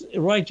chose was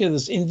right here,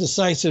 this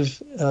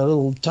indecisive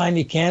little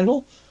tiny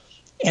candle.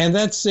 And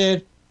that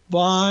said,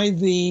 by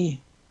the,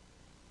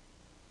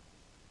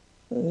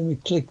 let me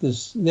click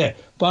this there,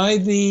 by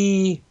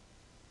the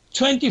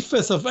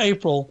 25th of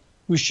April,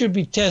 we should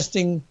be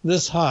testing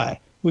this high,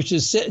 which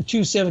is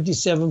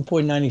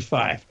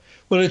 277.95.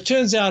 Well, it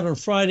turns out on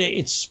Friday,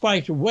 it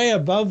spiked way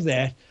above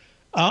that.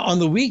 On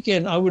the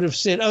weekend, I would have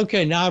said,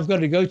 okay, now I've got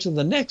to go to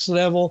the next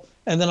level,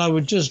 and then I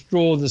would just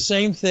draw the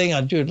same thing.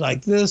 I'd do it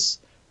like this.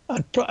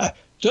 I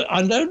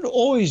don't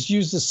always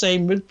use the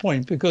same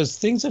midpoint because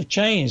things have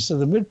changed. So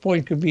the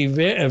midpoint could be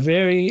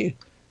very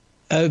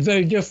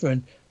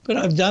different. But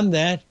I've done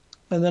that.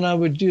 And then I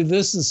would do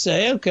this and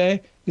say,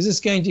 okay, is this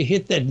going to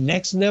hit that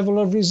next level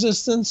of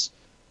resistance?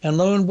 And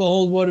lo and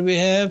behold, what do we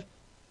have?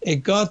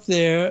 It got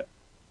there.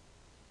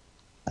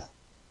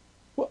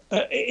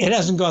 It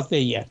hasn't got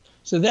there yet.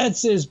 So that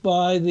says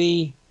by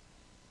the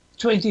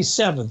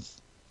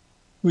 27th,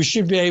 we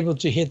should be able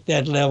to hit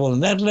that level.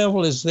 And that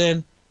level is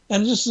then,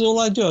 and this is all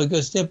I do. I go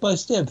step by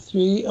step,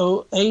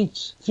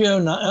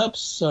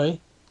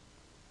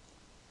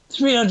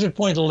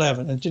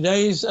 300.11. And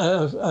today's,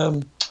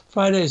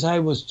 Friday's high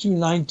was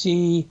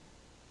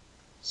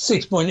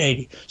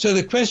 296.80. So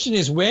the question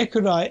is, where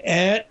could I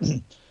add?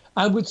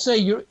 I would say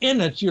you're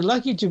in it. You're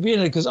lucky to be in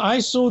it because I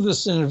saw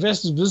this in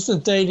Investors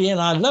Business Daily and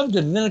I loved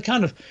it. And then it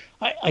kind of,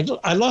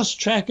 I lost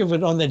track of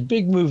it on that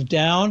big move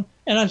down.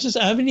 And I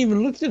haven't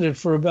even looked at it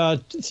for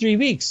about 3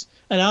 weeks.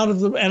 And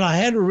and I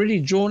had already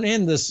drawn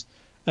in this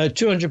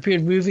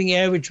 200-period moving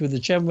average with the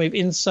Chapman wave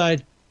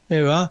inside.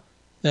 There we are.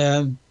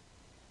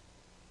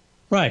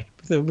 Right,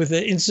 with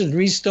the instant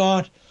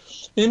restart.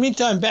 In the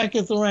meantime, back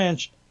at the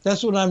ranch,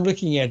 that's what I'm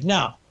looking at.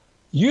 Now,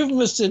 you've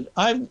missed it.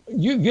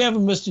 You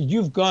haven't missed it.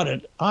 You've got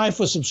it.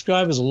 For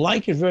subscribers,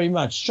 like it very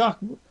much.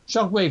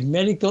 Shockwave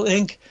Medical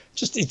Inc.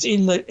 It's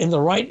in the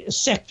right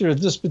sector at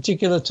this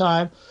particular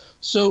time.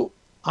 So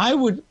I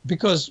would,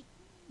 because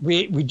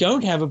we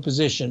don't have a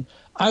position,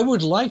 I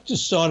would like to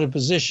start a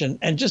position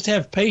and just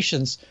have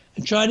patience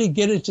and try to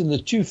get it in the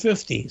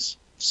 250s.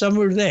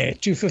 Somewhere there.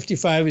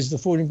 255 is the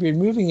 14-period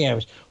moving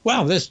average.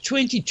 Wow, that's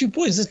 22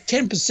 points. That's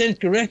 10%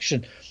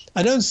 correction.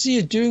 I don't see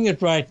it doing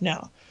it right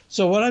now.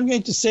 So what I'm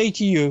going to say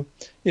to you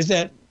is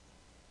that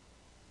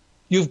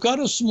you've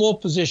got a small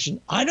position.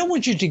 I don't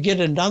want you to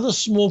get another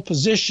small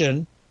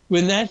position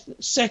when that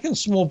second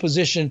small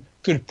position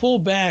could pull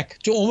back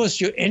to almost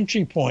your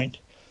entry point.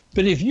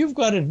 But if you've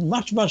got it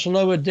much, much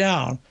lower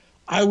down,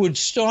 I would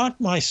start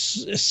my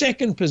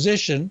second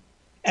position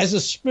as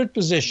a split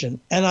position.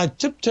 And I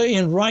tiptoe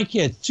in right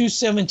here at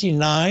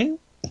 279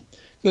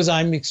 because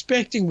I'm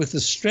expecting with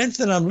the strength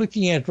that I'm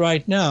looking at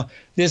right now,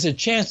 there's a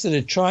chance that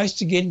it tries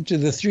to get into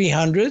the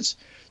 300s.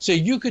 So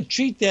you could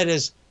treat that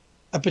as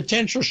a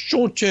potential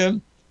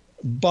short-term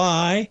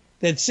buy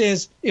that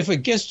says if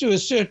it gets to a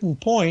certain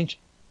point,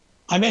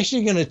 I'm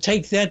actually going to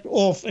take that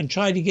off and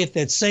try to get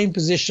that same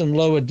position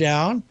lower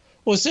down.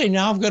 Or say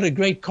now I've got a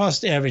great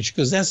cost average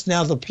because that's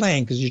now the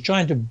plan because you're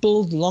trying to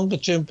build longer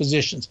term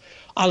positions.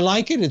 I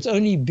like it. It's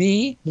only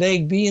B,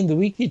 leg B in the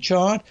weekly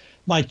chart.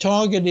 My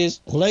target is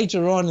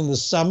later on in the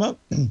summer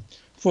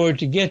for it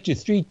to get to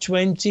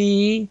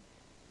 320.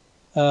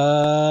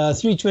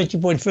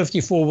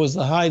 320.54 was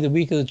the high the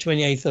week of the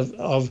 28th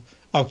of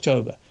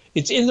October.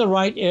 It's in the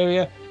right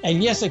area.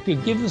 And yes, I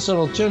could give this an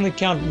alternate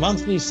count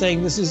monthly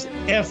saying this is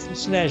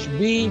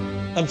F/B.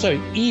 I'm sorry,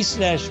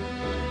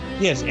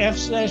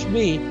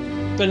 F/B.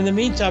 But in the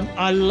meantime,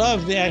 I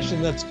love the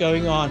action that's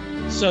going on.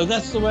 So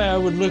that's the way I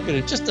would look at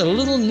it. Just a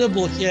little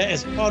nibble here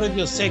as part of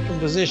your second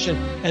position,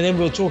 and then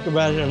we'll talk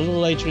about it a little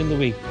later in the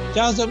week.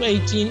 Dow's up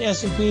 18,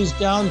 S&P's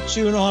down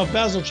 2.5.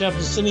 Basil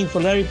Chapman sitting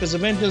for Larry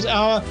Pesavento's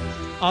hour.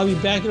 I'll be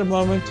back in a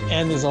moment,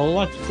 and there's a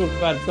lot to talk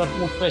about. I've got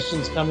more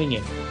questions coming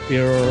in. Be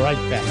right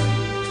back.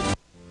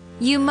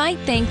 You might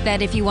think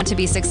that if you want to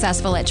be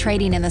successful at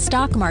trading in the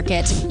stock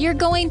market, you're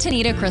going to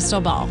need a crystal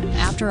ball.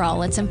 After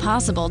all, it's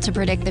impossible to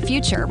predict the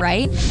future,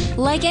 right?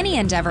 Like any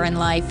endeavor in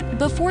life,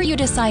 before you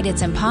decide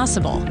it's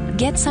impossible,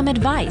 get some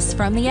advice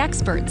from the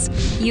experts.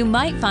 You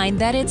might find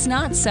that it's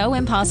not so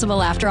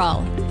impossible after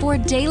all. For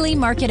daily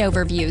market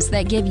overviews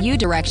that give you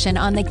direction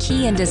on the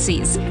key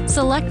indices,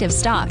 selective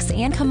stocks,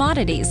 and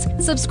commodities,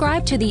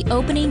 subscribe to the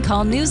Opening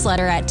Call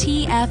newsletter at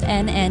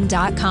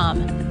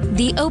TFNN.com.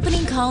 The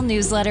Opening Call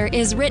newsletter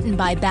is written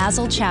by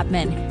Basil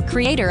Chapman,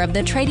 creator of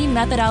the trading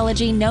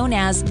methodology known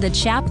as the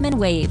Chapman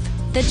Wave.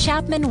 The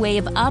Chapman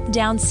Wave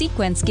up-down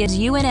sequence gives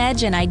you an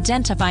edge in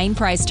identifying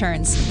price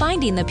turns,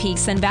 finding the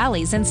peaks and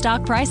valleys in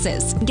stock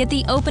prices. Get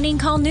the Opening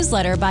Call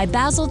newsletter by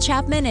Basil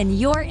Chapman in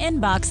your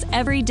inbox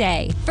every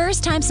day.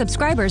 First-time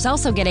subscribers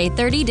also get a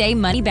 30-day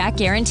money-back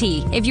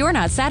guarantee. If you're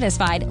not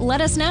satisfied,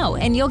 let us know,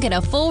 and you'll get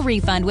a full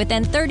refund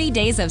within 30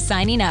 days of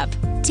signing up.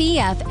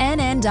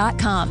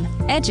 TFNN.com,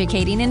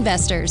 educating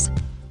investors.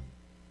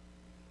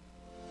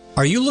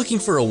 Are you looking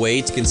for a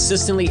way to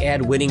consistently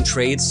add winning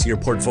trades to your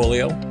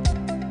portfolio?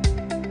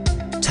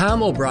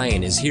 Tom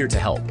O'Brien is here to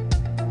help.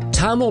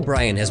 Tom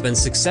O'Brien has been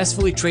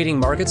successfully trading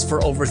markets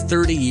for over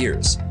 30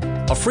 years.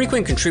 A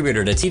frequent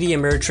contributor to TD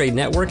Ameritrade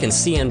Network and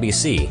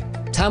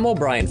CNBC, Tom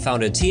O'Brien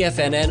founded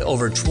TFNN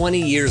over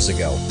 20 years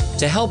ago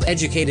to help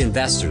educate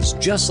investors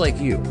just like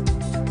you.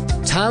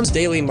 Tom's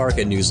daily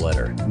market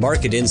newsletter,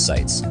 Market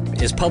Insights,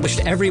 is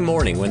published every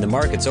morning when the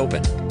markets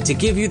open to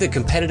give you the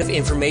competitive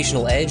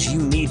informational edge you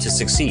need to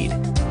succeed.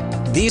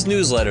 These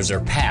newsletters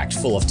are packed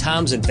full of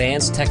Tom's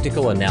advanced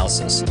technical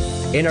analysis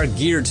and are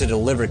geared to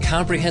deliver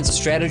comprehensive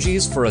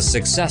strategies for a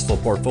successful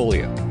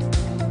portfolio.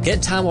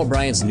 Get Tom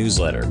O'Brien's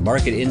newsletter,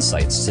 Market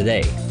Insights,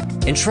 today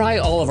And try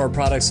all of our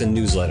products and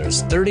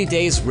newsletters 30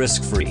 days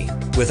risk-free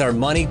with our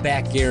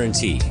money-back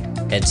guarantee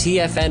at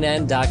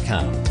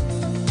TFNN.com.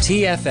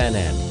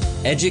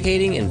 TFNN,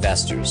 educating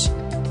investors.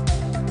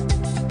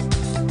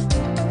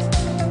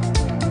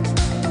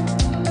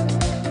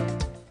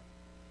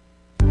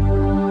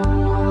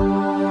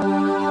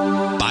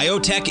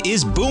 Biotech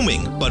is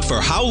booming, but for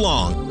how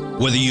long?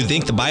 Whether you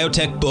think the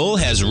biotech bull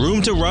has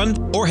room to run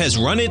or has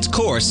run its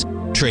course,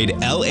 trade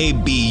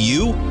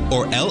LABU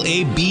or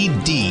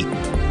LABD.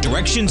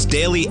 Direction's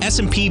daily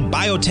S&P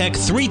Biotech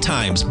 3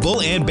 times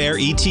bull and bear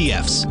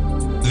ETFs.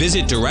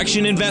 Visit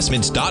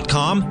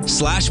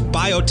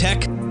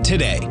directioninvestments.com/biotech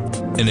today.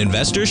 An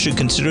investor should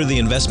consider the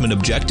investment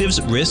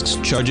objectives, risks,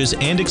 charges,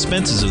 and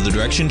expenses of the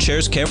Direction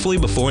shares carefully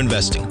before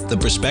investing. The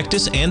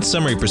prospectus and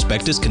summary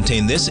prospectus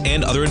contain this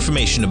and other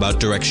information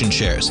about Direction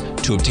shares.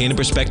 To obtain a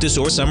prospectus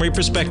or summary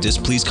prospectus,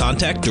 please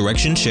contact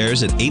Direction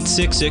shares at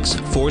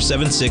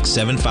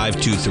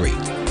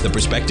 866-476-7523. The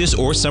prospectus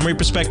or summary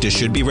prospectus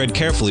should be read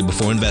carefully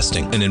before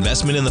investing. An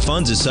investment in the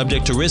funds is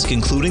subject to risk,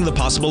 including the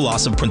possible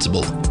loss of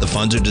principal. The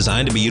funds are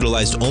designed to be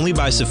utilized only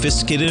by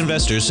sophisticated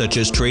investors such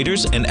as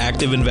traders and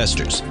active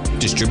investors.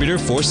 Distributor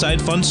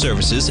Foreside Fund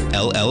Services,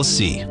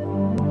 LLC.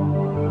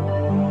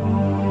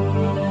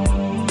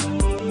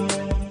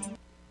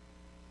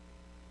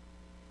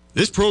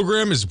 This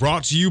program is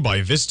brought to you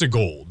by Vista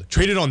Gold,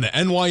 traded on the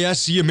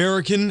NYSE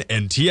American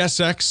and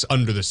TSX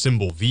under the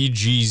symbol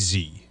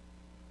VGZ.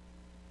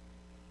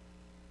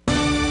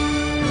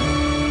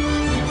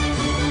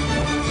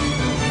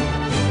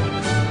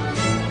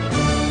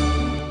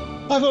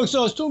 Hi folks, so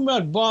I was talking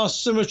about bar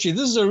symmetry.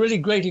 This is a really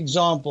great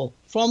example.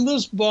 From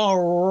this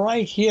bar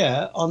right here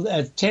at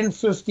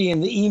 1050 in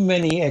the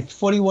E-mini at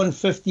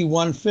 4150,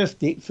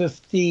 150,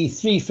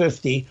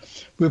 5350,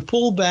 we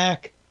pull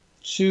back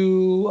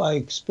to, I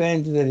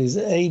expanded, that is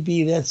A,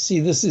 B, that's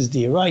C, this is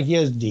D, right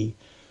here's D.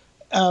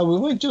 We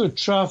went to a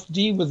trough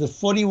D with a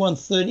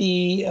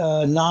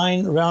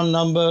 4139 round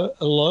number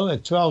low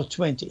at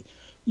 1220.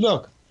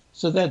 Look,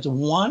 so that's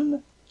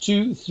 1,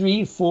 2,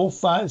 3, 4,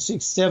 5,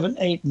 6, 7,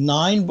 8,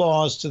 9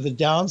 bars to the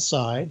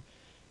downside.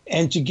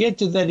 And to get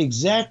to that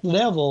exact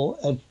level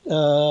at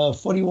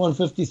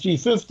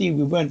 41.53.50,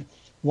 we went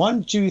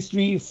 1, 2,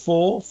 3,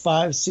 4,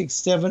 5, 6,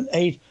 7,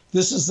 8.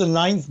 This is the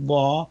 9th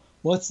bar.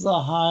 What's the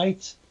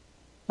height?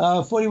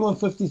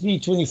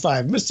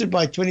 41.53.25. Missed it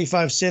by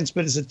 25 cents,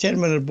 but it's a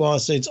 10-minute bar,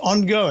 so it's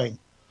ongoing.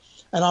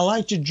 And I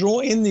like to draw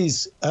in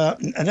these,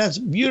 and that's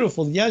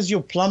beautiful. Here's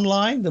your plumb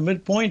line, the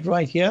midpoint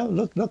right here.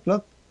 Look, look,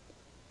 look.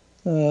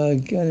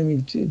 Let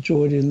me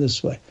draw it in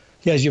this way.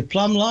 Here's your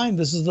plumb line.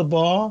 This is the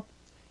bar.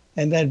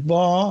 And that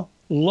bar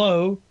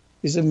low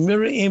is a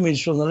mirror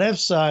image from the left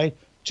side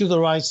to the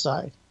right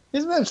side.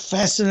 Isn't that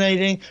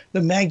fascinating?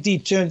 The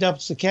MACD turned up.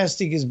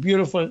 Stochastic is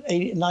beautiful at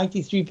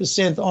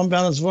 93%. The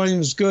on-balance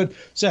volume is good.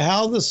 So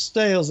how this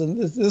scales,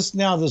 and this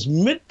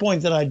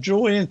midpoint that I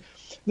draw in,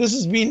 this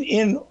has been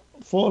in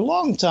for a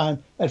long time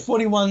at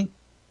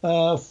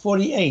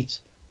 41.48.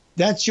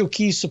 That's your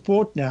key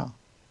support now.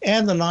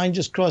 And the 9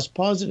 just crossed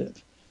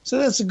positive. So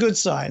that's a good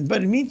sign.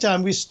 But in the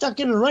meantime, we're stuck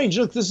in a range.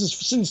 Look, this is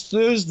since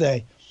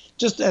Thursday.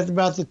 Just at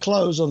about the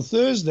close on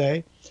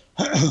Thursday,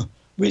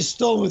 we're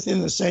still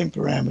within the same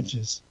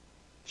parameters.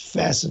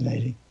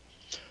 Fascinating.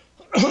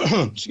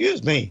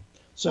 Excuse me.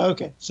 So,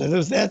 okay. So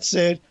with that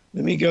said,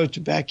 let me go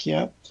to back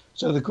here.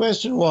 So the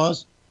question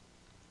was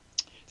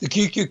the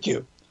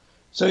QQQ.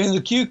 So in the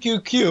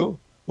QQQ,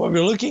 what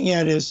we're looking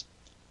at is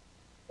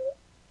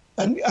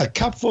a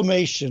cup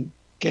formation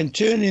can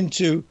turn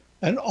into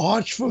an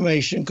arch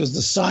formation because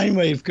the sine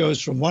wave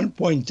goes from one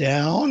point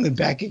down and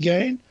back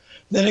again.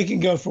 Then it can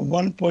go from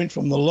one point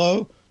from the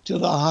low to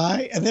the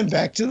high and then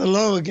back to the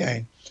low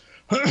again.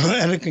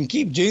 And it can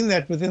keep doing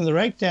that within the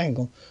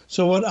rectangle.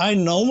 So what I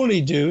normally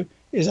do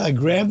is I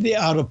grab the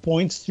outer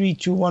points,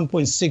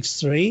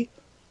 321.63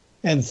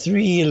 and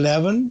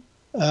 311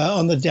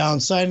 on the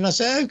downside. And I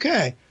say,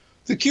 okay,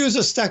 the Qs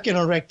are stuck in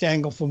a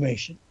rectangle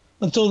formation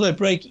until they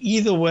break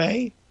either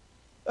way.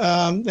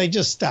 They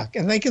just stuck,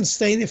 and they can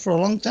stay there for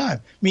a long time,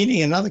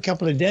 meaning another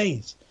couple of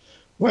days.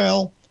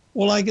 Well,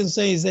 all I can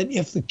say is that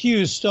if the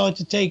Qs start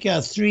to take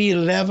out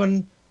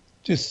 311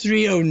 to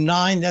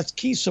 309, that's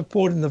key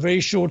support in the very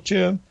short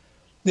term,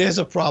 there's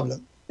a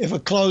problem. If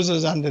it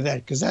closes under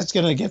that, because that's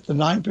going to get the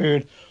 9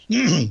 period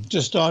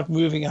to start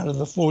moving out of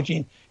the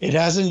 14. It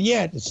hasn't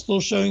yet. It's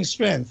still showing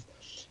strength.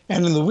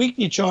 And in the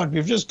weekly chart,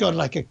 we've just got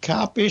like a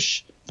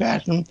carpish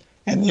pattern,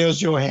 and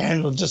there's your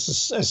handle,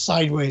 just a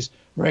sideways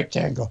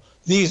rectangle.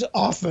 These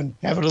often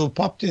have a little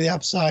pop to the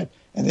upside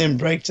and then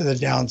break to the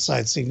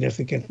downside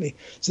significantly.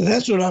 So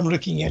that's what I'm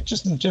looking at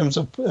just in terms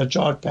of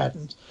chart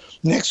patterns.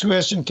 Next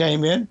question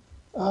came in,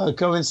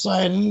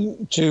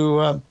 coinciding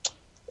to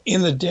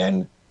in the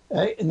den,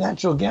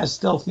 natural gas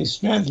stealthy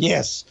strength.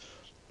 Yes,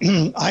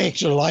 I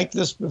actually like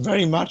this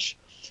very much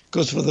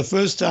because for the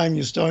first time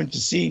you're starting to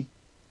see,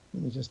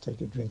 let me just take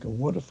a drink of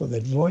water for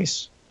that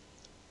voice.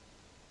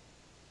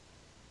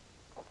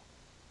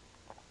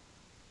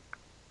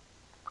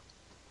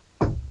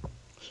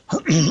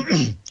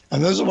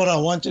 And this is what I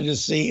wanted to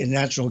see in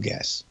natural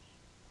gas.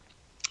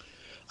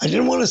 I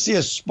didn't want to see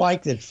a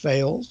spike that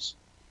fails.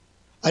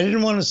 I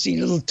didn't want to see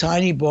little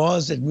tiny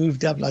bars that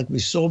moved up like we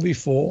saw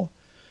before.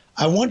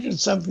 I wanted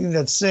something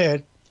that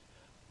said,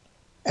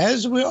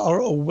 as we are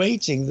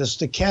awaiting the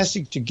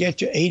stochastic to get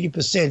to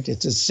 80%,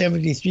 it's at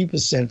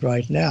 73%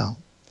 right now.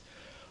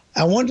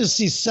 I want to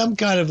see some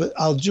kind of,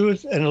 I'll do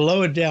it in a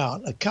lower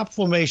down, a cup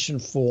formation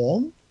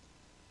form,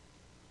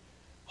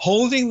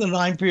 holding the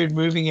 9-period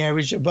moving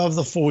average above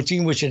the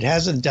 14, which it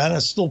hasn't done.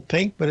 It's still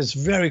pink, but it's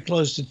very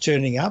close to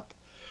turning up.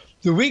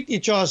 The weekly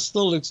chart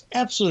still looks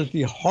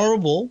absolutely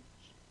horrible,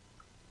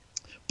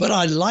 but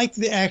I like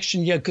the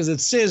action here because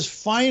it says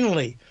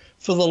finally,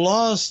 for the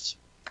last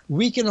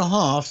week and a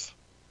half,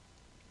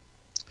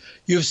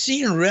 you've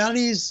seen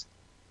rallies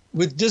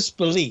with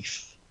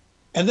disbelief,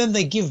 and then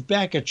they give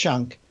back a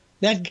chunk.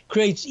 That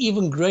creates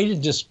even greater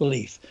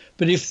disbelief.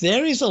 But if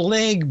there is a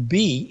leg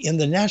B in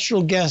the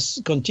natural gas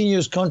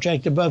continuous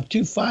contract above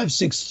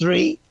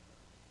 2563,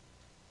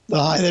 the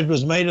high that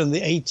was made on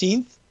the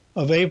 18th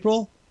of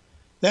April,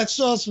 that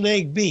starts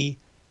leg B.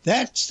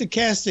 That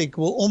stochastic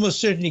will almost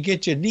certainly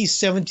get you at least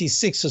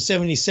 76 or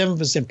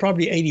 77%,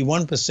 probably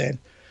 81%.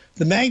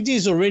 The MACD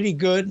is already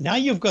good. Now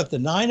you've got the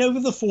 9 over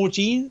the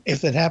 14,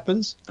 if that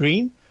happens,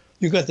 green.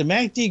 You've got the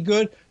MACD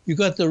good. You've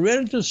got the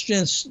relative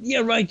strength,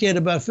 right there at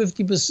about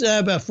 50%,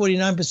 about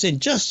 49%,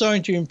 just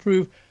starting to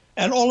improve.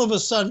 And all of a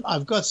sudden,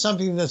 I've got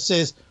something that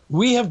says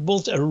we have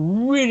built a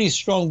really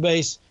strong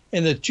base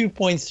in the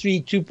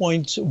 2.3,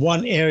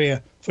 2.1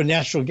 area for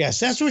natural gas.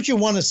 That's what you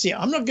want to see.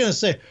 I'm not going to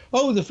say,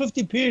 oh, the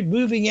 50-period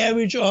moving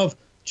average of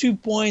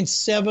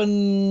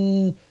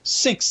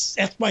 2.76,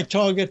 that's my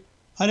target.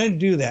 I don't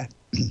do that.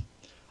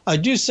 I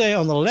do say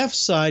on the left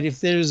side, if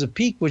there is a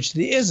peak, which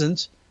there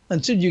isn't,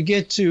 until you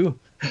get to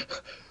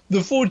the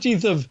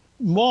 14th of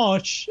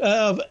March,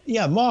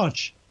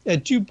 March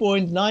at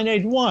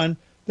 2.981,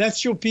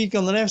 that's your peak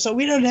on the left side.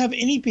 We don't have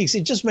any peaks.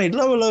 It just made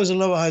lower lows and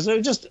lower highs, so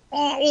just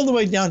all the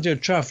way down to a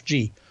trough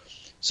G.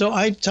 So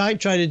I try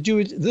to do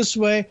it this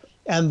way,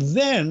 and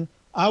then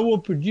I will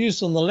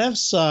produce on the left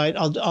side.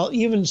 I'll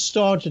even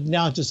start it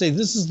now to say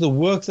this is the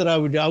work that I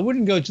would do. I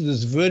wouldn't go to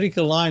this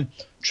vertical line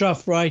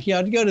trough right here.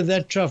 I'd go to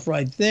that trough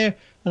right there,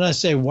 and I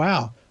say,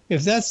 wow,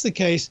 if that's the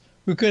case,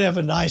 we could have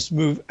a nice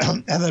move,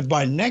 and then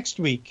by next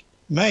week,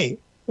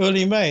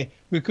 early May,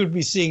 we could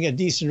be seeing a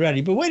decent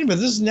rally. But wait a minute,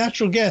 this is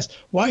natural gas.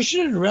 Why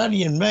should it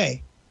rally in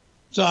May?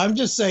 So I'm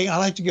just saying I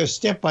like to go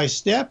step by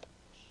step.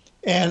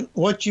 And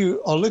what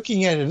you are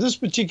looking at this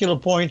particular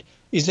point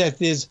is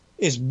that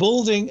it's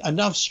building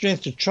enough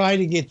strength to try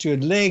to get to a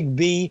leg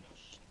B,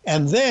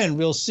 and then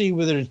we'll see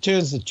whether it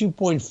turns the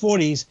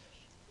 2.40s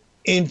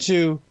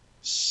into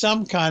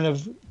some kind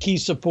of key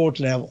support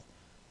level.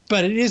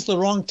 But it is the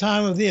wrong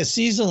time of the year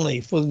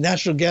seasonally for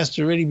natural gas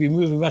to really be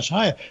moving much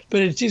higher.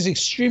 But it is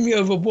extremely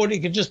overbought. It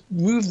can just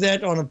move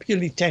that on a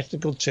purely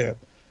technical term.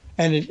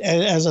 And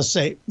as I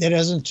say, it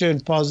hasn't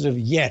turned positive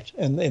yet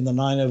in the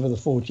 9 over the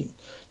 14.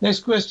 Next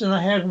question I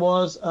had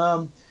was,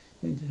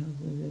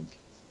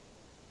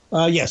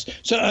 yes.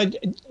 So I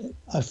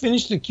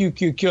finished the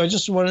QQQ. I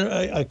just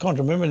I can't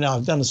remember now.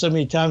 I've done it so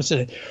many times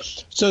today.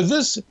 So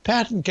this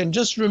pattern can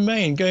just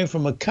remain going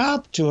from a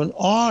cup to an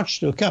arch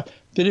to a cup.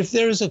 But if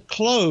there is a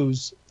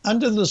close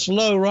under this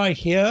low right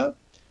here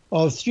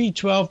of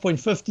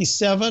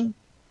 312.57,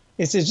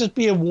 it says just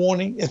be a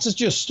warning. It's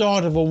just your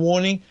start of a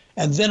warning.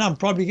 And then I'm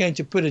probably going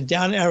to put a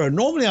down arrow.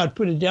 Normally I'd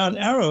put a down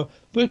arrow,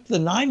 but the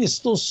 9 is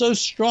still so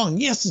strong.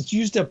 Yes, it's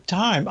used up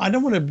time. I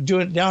don't want to do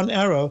a down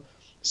arrow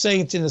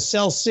saying it's in a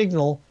sell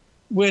signal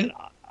when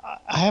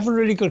I haven't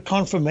really got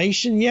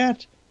confirmation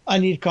yet. I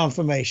need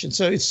confirmation.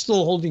 So it's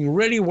still holding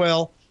really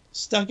well,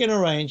 stuck in a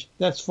range.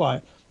 That's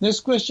fine. Next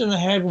question I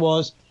had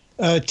was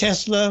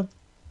Tesla.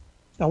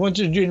 I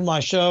wanted to do it in my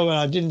show, and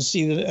I didn't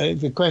see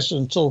the question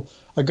until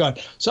I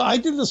got. So I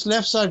did this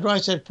left side,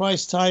 right side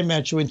price time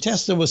match when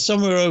Tesla was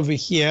somewhere over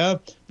here.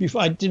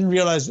 Before I didn't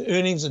realize the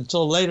earnings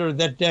until later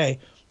that day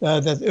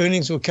that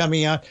earnings were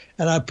coming out,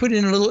 and I put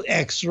in a little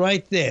X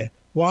right there.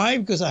 Why?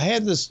 Because I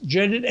had this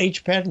dreaded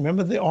H pattern.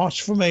 Remember the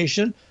arch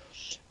formation,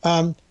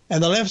 and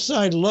the left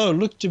side low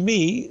looked to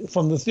me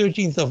from the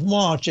 13th of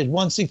March at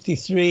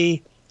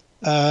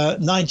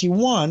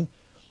 163.91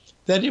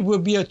 that it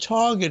would be a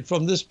target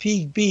from this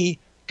peak B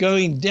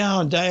going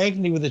down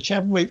diagonally with a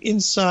Chapman wave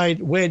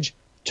inside wedge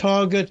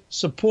target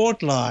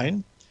support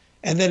line,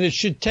 and that it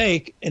should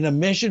take in a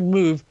measured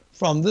move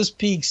from this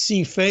peak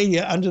C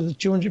failure under the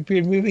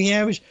 200-period moving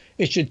average.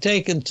 It should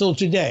take until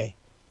today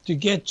to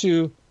get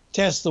to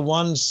test the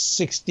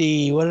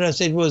 160. What did I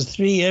say? It was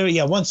 3 area.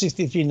 Yeah,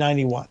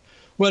 163.91.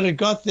 Well, it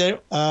got there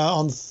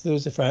on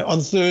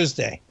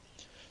Thursday.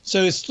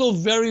 So it's still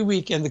very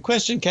weak. And the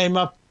question came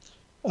up.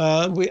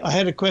 I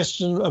had a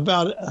question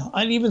about,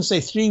 I'd even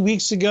say 3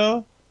 weeks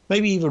ago,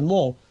 maybe even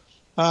more.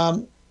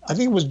 I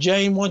think it was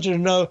Jane wanted to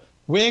know,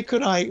 where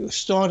could I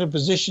start a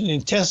position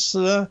in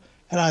Tesla?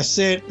 And I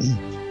said,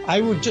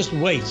 I would just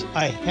wait.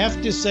 I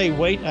have to say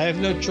wait. I have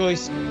no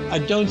choice. I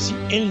don't see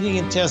anything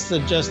in Tesla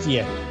just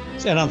yet.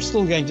 And I'm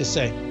still going to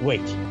say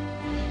wait.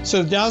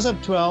 So Dow's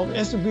up 12,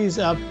 S&P is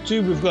up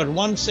 2. We've got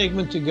one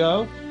segment to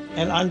go.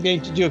 and I'm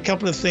going to do a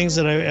couple of things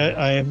that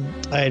I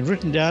had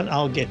written down.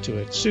 I'll get to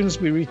it as soon as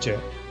we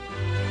return.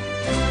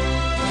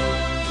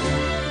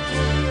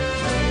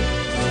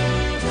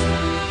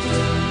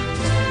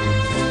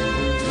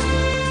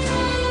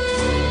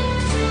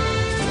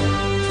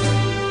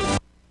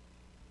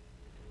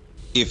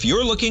 If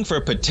you're looking for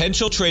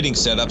potential trading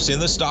setups in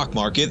the stock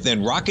market,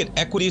 then Rocket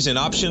Equities and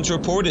Options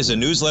Report is a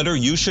newsletter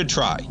you should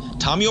try.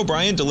 Tommy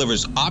O'Brien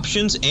delivers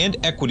options and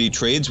equity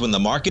trades when the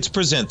markets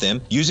present them,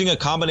 using a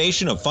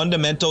combination of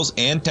fundamentals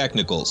and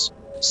technicals.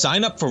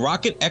 Sign up for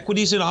Rocket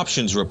Equities and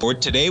Options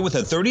Report today with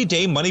a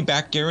 30-day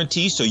money-back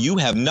guarantee, so you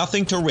have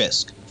nothing to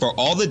risk. For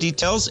all the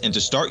details and to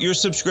start your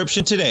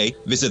subscription today,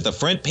 visit the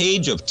front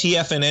page of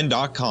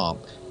TFNN.com.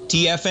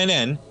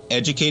 TFNN,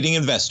 educating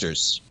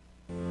investors.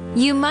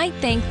 You might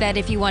think that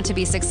if you want to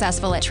be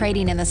successful at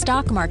trading in the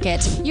stock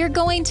market, you're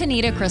going to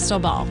need a crystal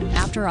ball.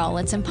 After all,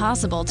 it's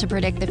impossible to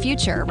predict the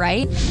future,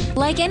 right?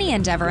 Like any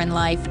endeavor in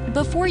life,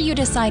 before you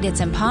decide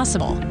it's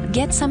impossible,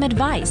 get some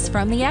advice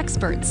from the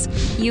experts.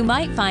 You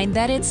might find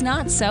that it's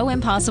not so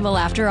impossible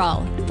after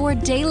all. For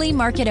daily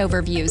market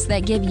overviews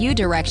that give you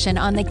direction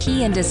on the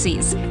key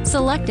indices,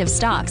 selective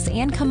stocks,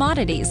 and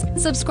commodities,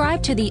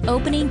 subscribe to the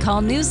Opening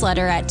Call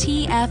newsletter at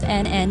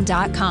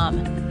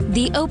TFNN.com.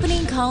 The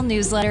Opening Call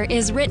newsletter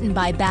is written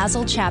by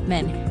Basil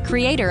Chapman,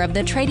 creator of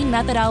the trading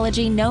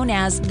methodology known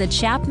as the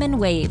Chapman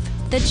Wave.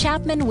 The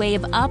Chapman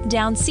Wave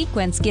up-down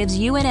sequence gives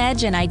you an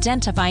edge in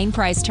identifying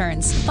price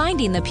turns,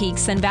 finding the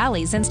peaks and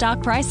valleys in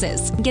stock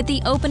prices. Get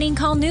the Opening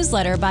Call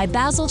newsletter by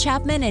Basil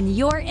Chapman in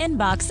your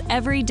inbox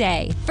every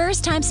day.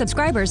 First-time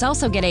subscribers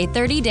also get a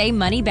 30-day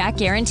money-back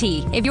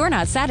guarantee. If you're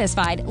not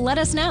satisfied, let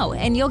us know,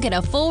 and you'll get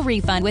a full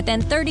refund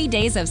within 30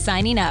 days of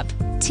signing up.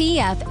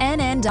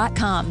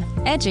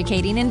 TFNN.com,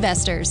 educating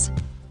investors.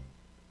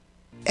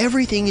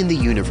 Everything in the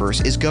universe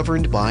is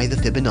governed by the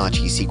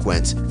Fibonacci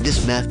sequence.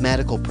 This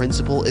mathematical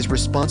principle is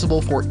responsible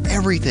for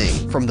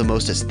everything from the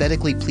most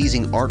aesthetically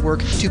pleasing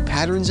artwork to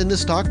patterns in the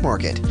stock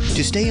market.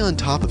 To stay on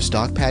top of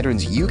stock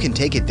patterns you can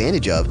take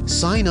advantage of,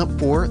 sign up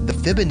for the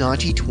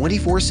Fibonacci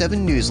 24/7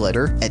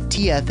 newsletter at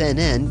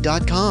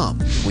TFNN.com.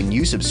 When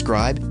you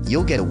subscribe,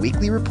 you'll get a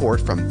weekly report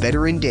from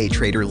veteran day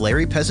trader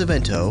Larry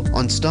Pesavento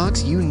on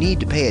stocks you need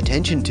to pay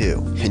attention to.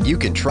 And you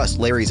can trust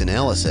Larry's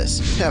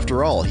analysis.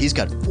 After all, he's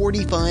got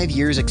 45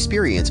 years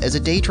experience as a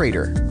day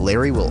trader.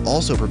 Larry will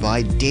also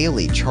provide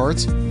daily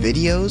charts,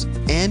 videos,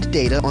 and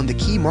data on the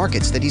key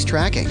markets that he's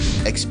tracking.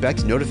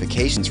 Expect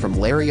notifications from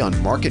Larry on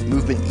market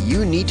movement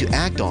you need to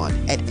act on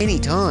at any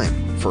time.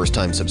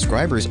 First-time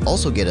subscribers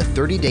also get a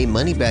 30-day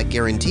money-back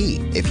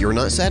guarantee. If you're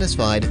not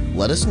satisfied,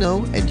 let us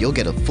know and you'll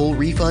get a full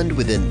refund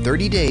within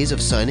 30 days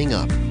of signing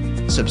up.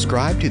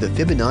 Subscribe to the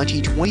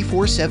Fibonacci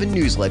 24/7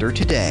 newsletter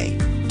today.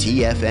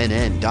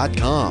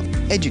 TFNN.com,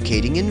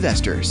 educating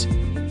investors.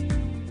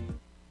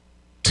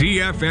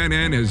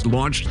 TFNN has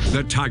launched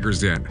the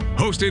Tiger's Den.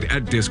 Hosted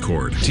at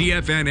Discord,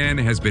 TFNN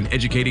has been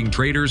educating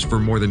traders for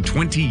more than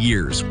 20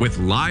 years with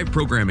live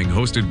programming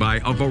hosted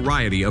by a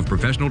variety of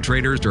professional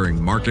traders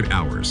during market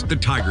hours. The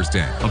Tiger's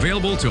Den,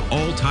 available to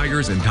all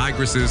tigers and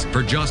tigresses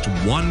for just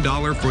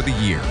 $1 for the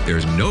year.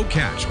 There's no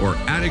catch or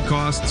added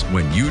costs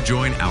when you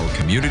join our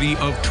community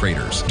of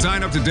traders.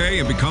 Sign up today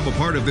and become a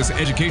part of this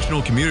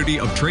educational community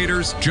of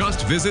traders.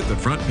 Just visit the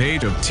front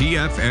page of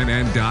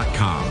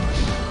TFNN.com.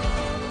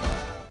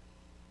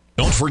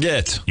 Don't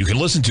forget, you can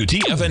listen to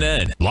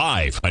TFNN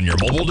live on your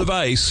mobile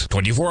device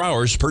 24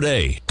 hours per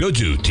day. Go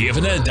to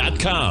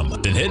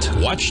TFNN.com, then hit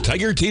Watch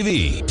Tiger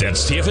TV.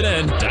 That's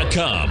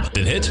TFNN.com,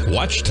 then hit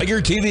Watch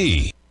Tiger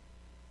TV.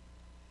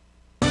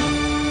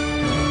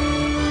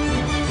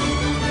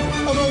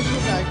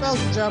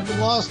 Basil Chapman,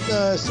 last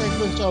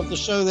segment of the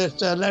show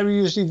that Larry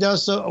usually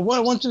does. So what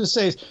I wanted to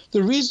say is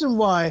the reason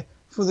why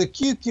for the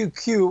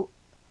QQQ,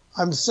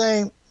 I'm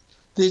saying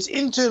there's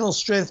internal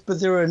strength, but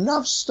there are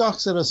enough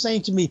stocks that are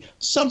saying to me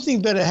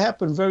something better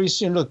happen very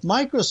soon. Look,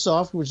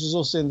 Microsoft, which is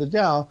also in the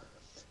Dow,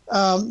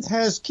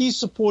 has key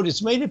support.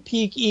 It's made a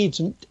peak E.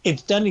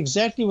 It's done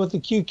exactly what the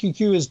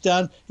QQQ has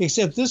done,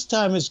 except this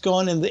time it's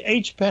gone and the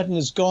H pattern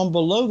has gone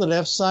below the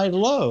left side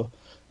low.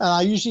 And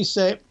I usually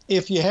say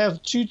if you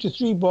have 2 to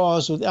 3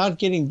 bars without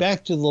getting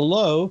back to the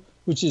low,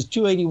 which is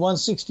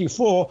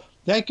 281.64,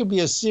 that could be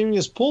a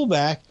serious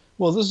pullback.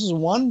 Well, this is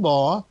 1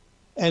 bar.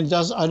 And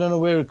I don't know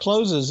where it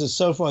closes. It's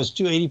so far it's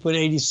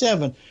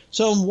 280.87.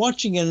 So I'm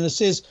watching it, and it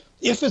says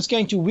if it's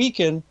going to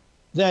weaken,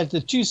 that the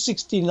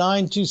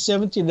 269,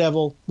 270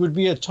 level would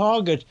be a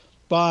target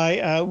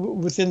by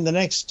within the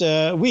next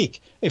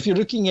week. If you're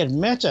looking at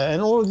Meta,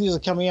 and all of these are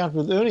coming out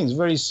with earnings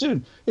very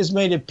soon, it's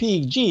made a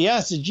peak G.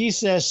 Yes, it's a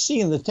G/C,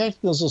 and the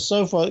technicals are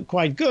so far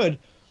quite good,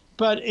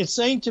 but it's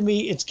saying to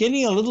me it's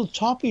getting a little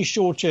toppy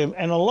short term,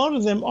 and a lot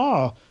of them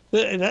are.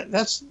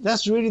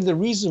 That's really the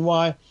reason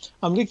why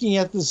I'm looking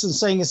at this and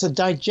saying it's a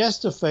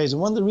digestive phase.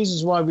 And one of the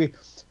reasons why we've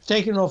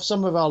taken off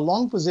some of our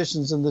long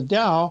positions in the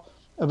Dow,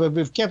 but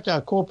we've kept our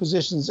core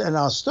positions and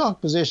our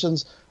stock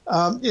positions,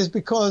 is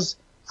because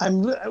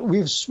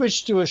we've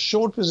switched to a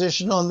short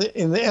position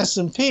in the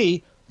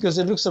S&P because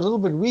it looks a little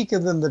bit weaker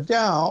than the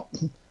Dow.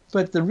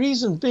 But the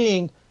reason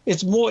being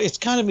it's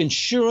kind of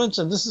insurance,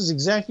 and this is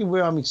exactly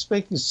where I'm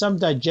expecting some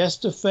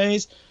digestive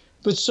phase.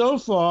 But so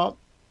far,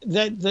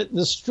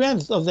 the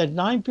strength of that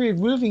 9-period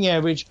moving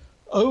average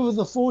over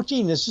the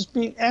 14 has just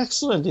been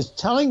excellent. It's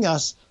telling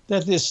us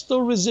that there's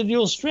still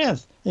residual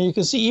strength. And you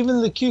can see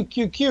even the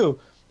QQQ,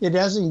 it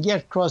hasn't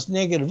yet crossed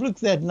negative. Look,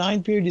 that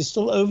 9-period is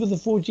still over the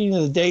 14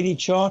 in the daily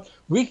chart.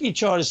 Weekly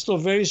chart is still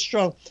very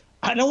strong.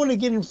 I don't want to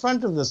get in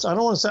front of this. I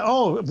don't want to say,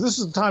 oh, this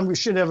is the time we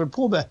should have a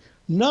pullback.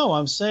 No,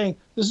 I'm saying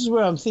this is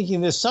where I'm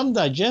thinking there's some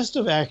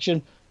digestive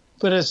action,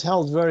 but it's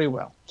held very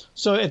well.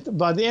 So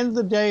by the end of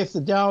the day, if the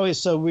Dow is,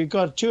 so we've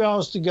got 2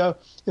 hours to go,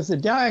 if the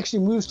Dow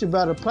actually moves to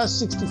about a plus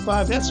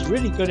 65, that's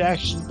really good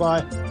action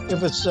buy.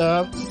 If it's, it's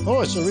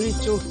already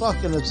 2 o'clock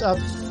and it's up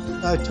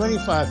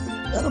 25,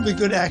 that'll be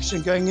good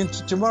action going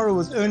into tomorrow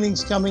with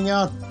earnings coming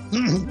out.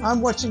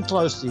 I'm watching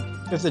closely.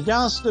 If the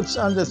Dow slips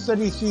under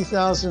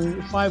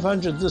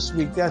 33,500 this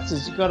week,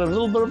 it's got a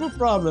little bit of a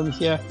problem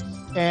here.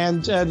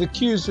 And the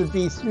Qs would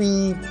be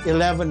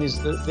 311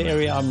 is the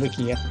area I'm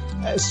looking at.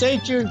 Stay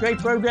tuned. Great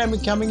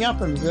programming coming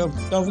up. And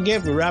don't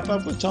forget, we wrap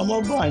up with Tom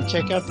O'Brien.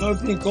 Check out the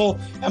opening call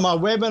and my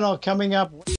webinar coming up.